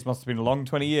 20 years must have been a long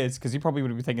 20 years, because he probably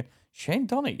would have been thinking, she ain't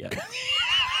done it yet.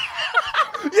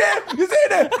 Yeah, you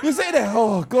say that.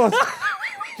 Oh, God.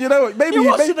 You know what? Maybe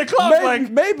you're watching the clock,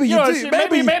 maybe you do.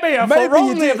 Maybe you do. Yeah,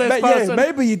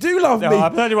 maybe you do love me.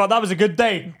 I'll tell you what, that was a good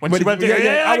day when she went to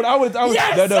I would.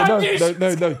 Yes,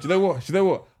 no. Do you know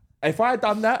what? If I had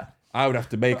done that, I would have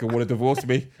to make her want to divorce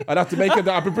me. I'd have to make her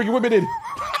that I've been bringing women in.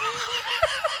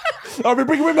 I've been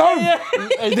bringing women home. Yeah.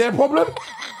 Is there a problem?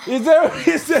 Is there?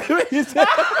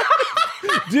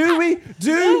 Do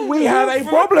we have a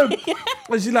problem?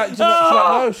 And she's like,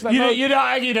 no. She's like, no.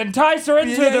 You'd entice her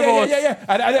into a divorce. Yeah.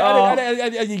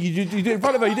 And you do it in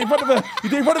front of her. You do it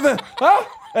in front of her. Huh?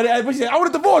 And she said, I want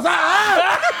a divorce. I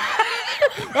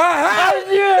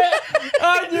knew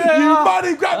it. You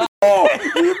money grab me.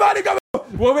 You money grab me.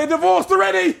 Well, we're divorced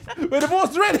already. That's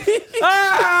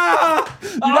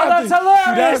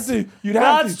hilarious. You'd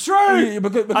have to. That's true.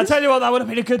 Because I tell you what, that would have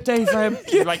been a good day for him.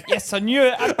 You're like, yes, I knew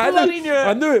it. I bloody knew it.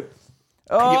 I knew it.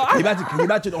 Can you imagine can you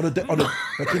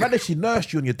imagine if she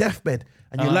nursed you on your deathbed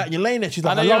and you're laying there, she's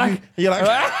like, I love you. And you're like,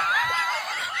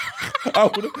 I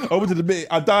wouldn't admit it.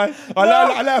 I die.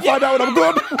 I let her find out when I'm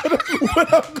gone.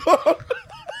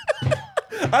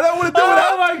 I don't want to do that.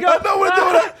 Oh my God. I don't want to do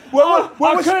that.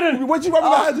 I couldn't. When you rub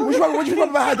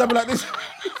my hands, I'd be like this.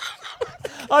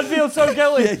 I'd feel so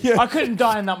guilty. Yeah. I couldn't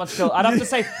die in that much guilt. I'd have to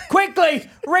say, quickly,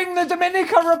 ring the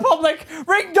Dominican Republic.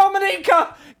 Ring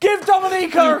Dominica. Give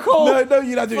Dominica a call. No,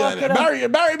 you'd have to do that.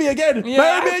 Marry me again. Yeah.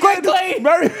 Marry me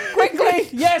again. Quickly.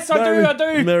 Yes, I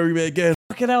do. Marry me again.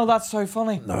 Fucking hell, that's so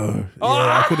funny. No.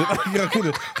 Yeah,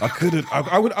 I couldn't.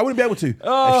 I wouldn't be able to.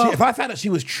 If I found that she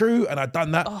was true and I'd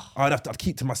done that, I'd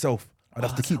keep to myself. Yeah,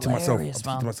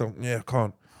 I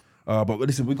can't. But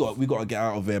listen, we got to get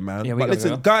out of there, man. Yeah, but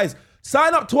listen, guys,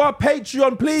 sign up to our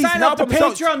Patreon, please. Sign up to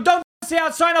Patreon. Don't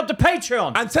sign up to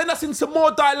Patreon. And send us in some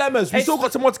more dilemmas. We've still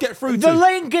got some more to get through The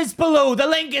link is below.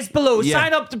 Yeah.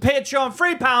 Sign up to Patreon.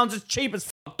 £3. It's cheap as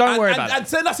fuck. Don't worry about it. And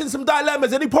send us in some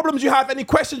dilemmas. Any problems you have, any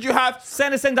questions you have.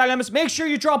 Send us in dilemmas. Make sure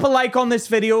you drop a like on this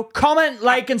video. Comment,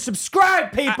 like, and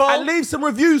subscribe, people. And leave some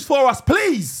reviews for us,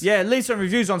 please. Yeah, leave some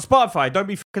reviews on Spotify. Don't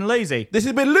be fucking lazy. This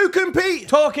has been Luke and Pete.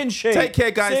 Talking shit. Take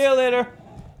care, guys. See you later.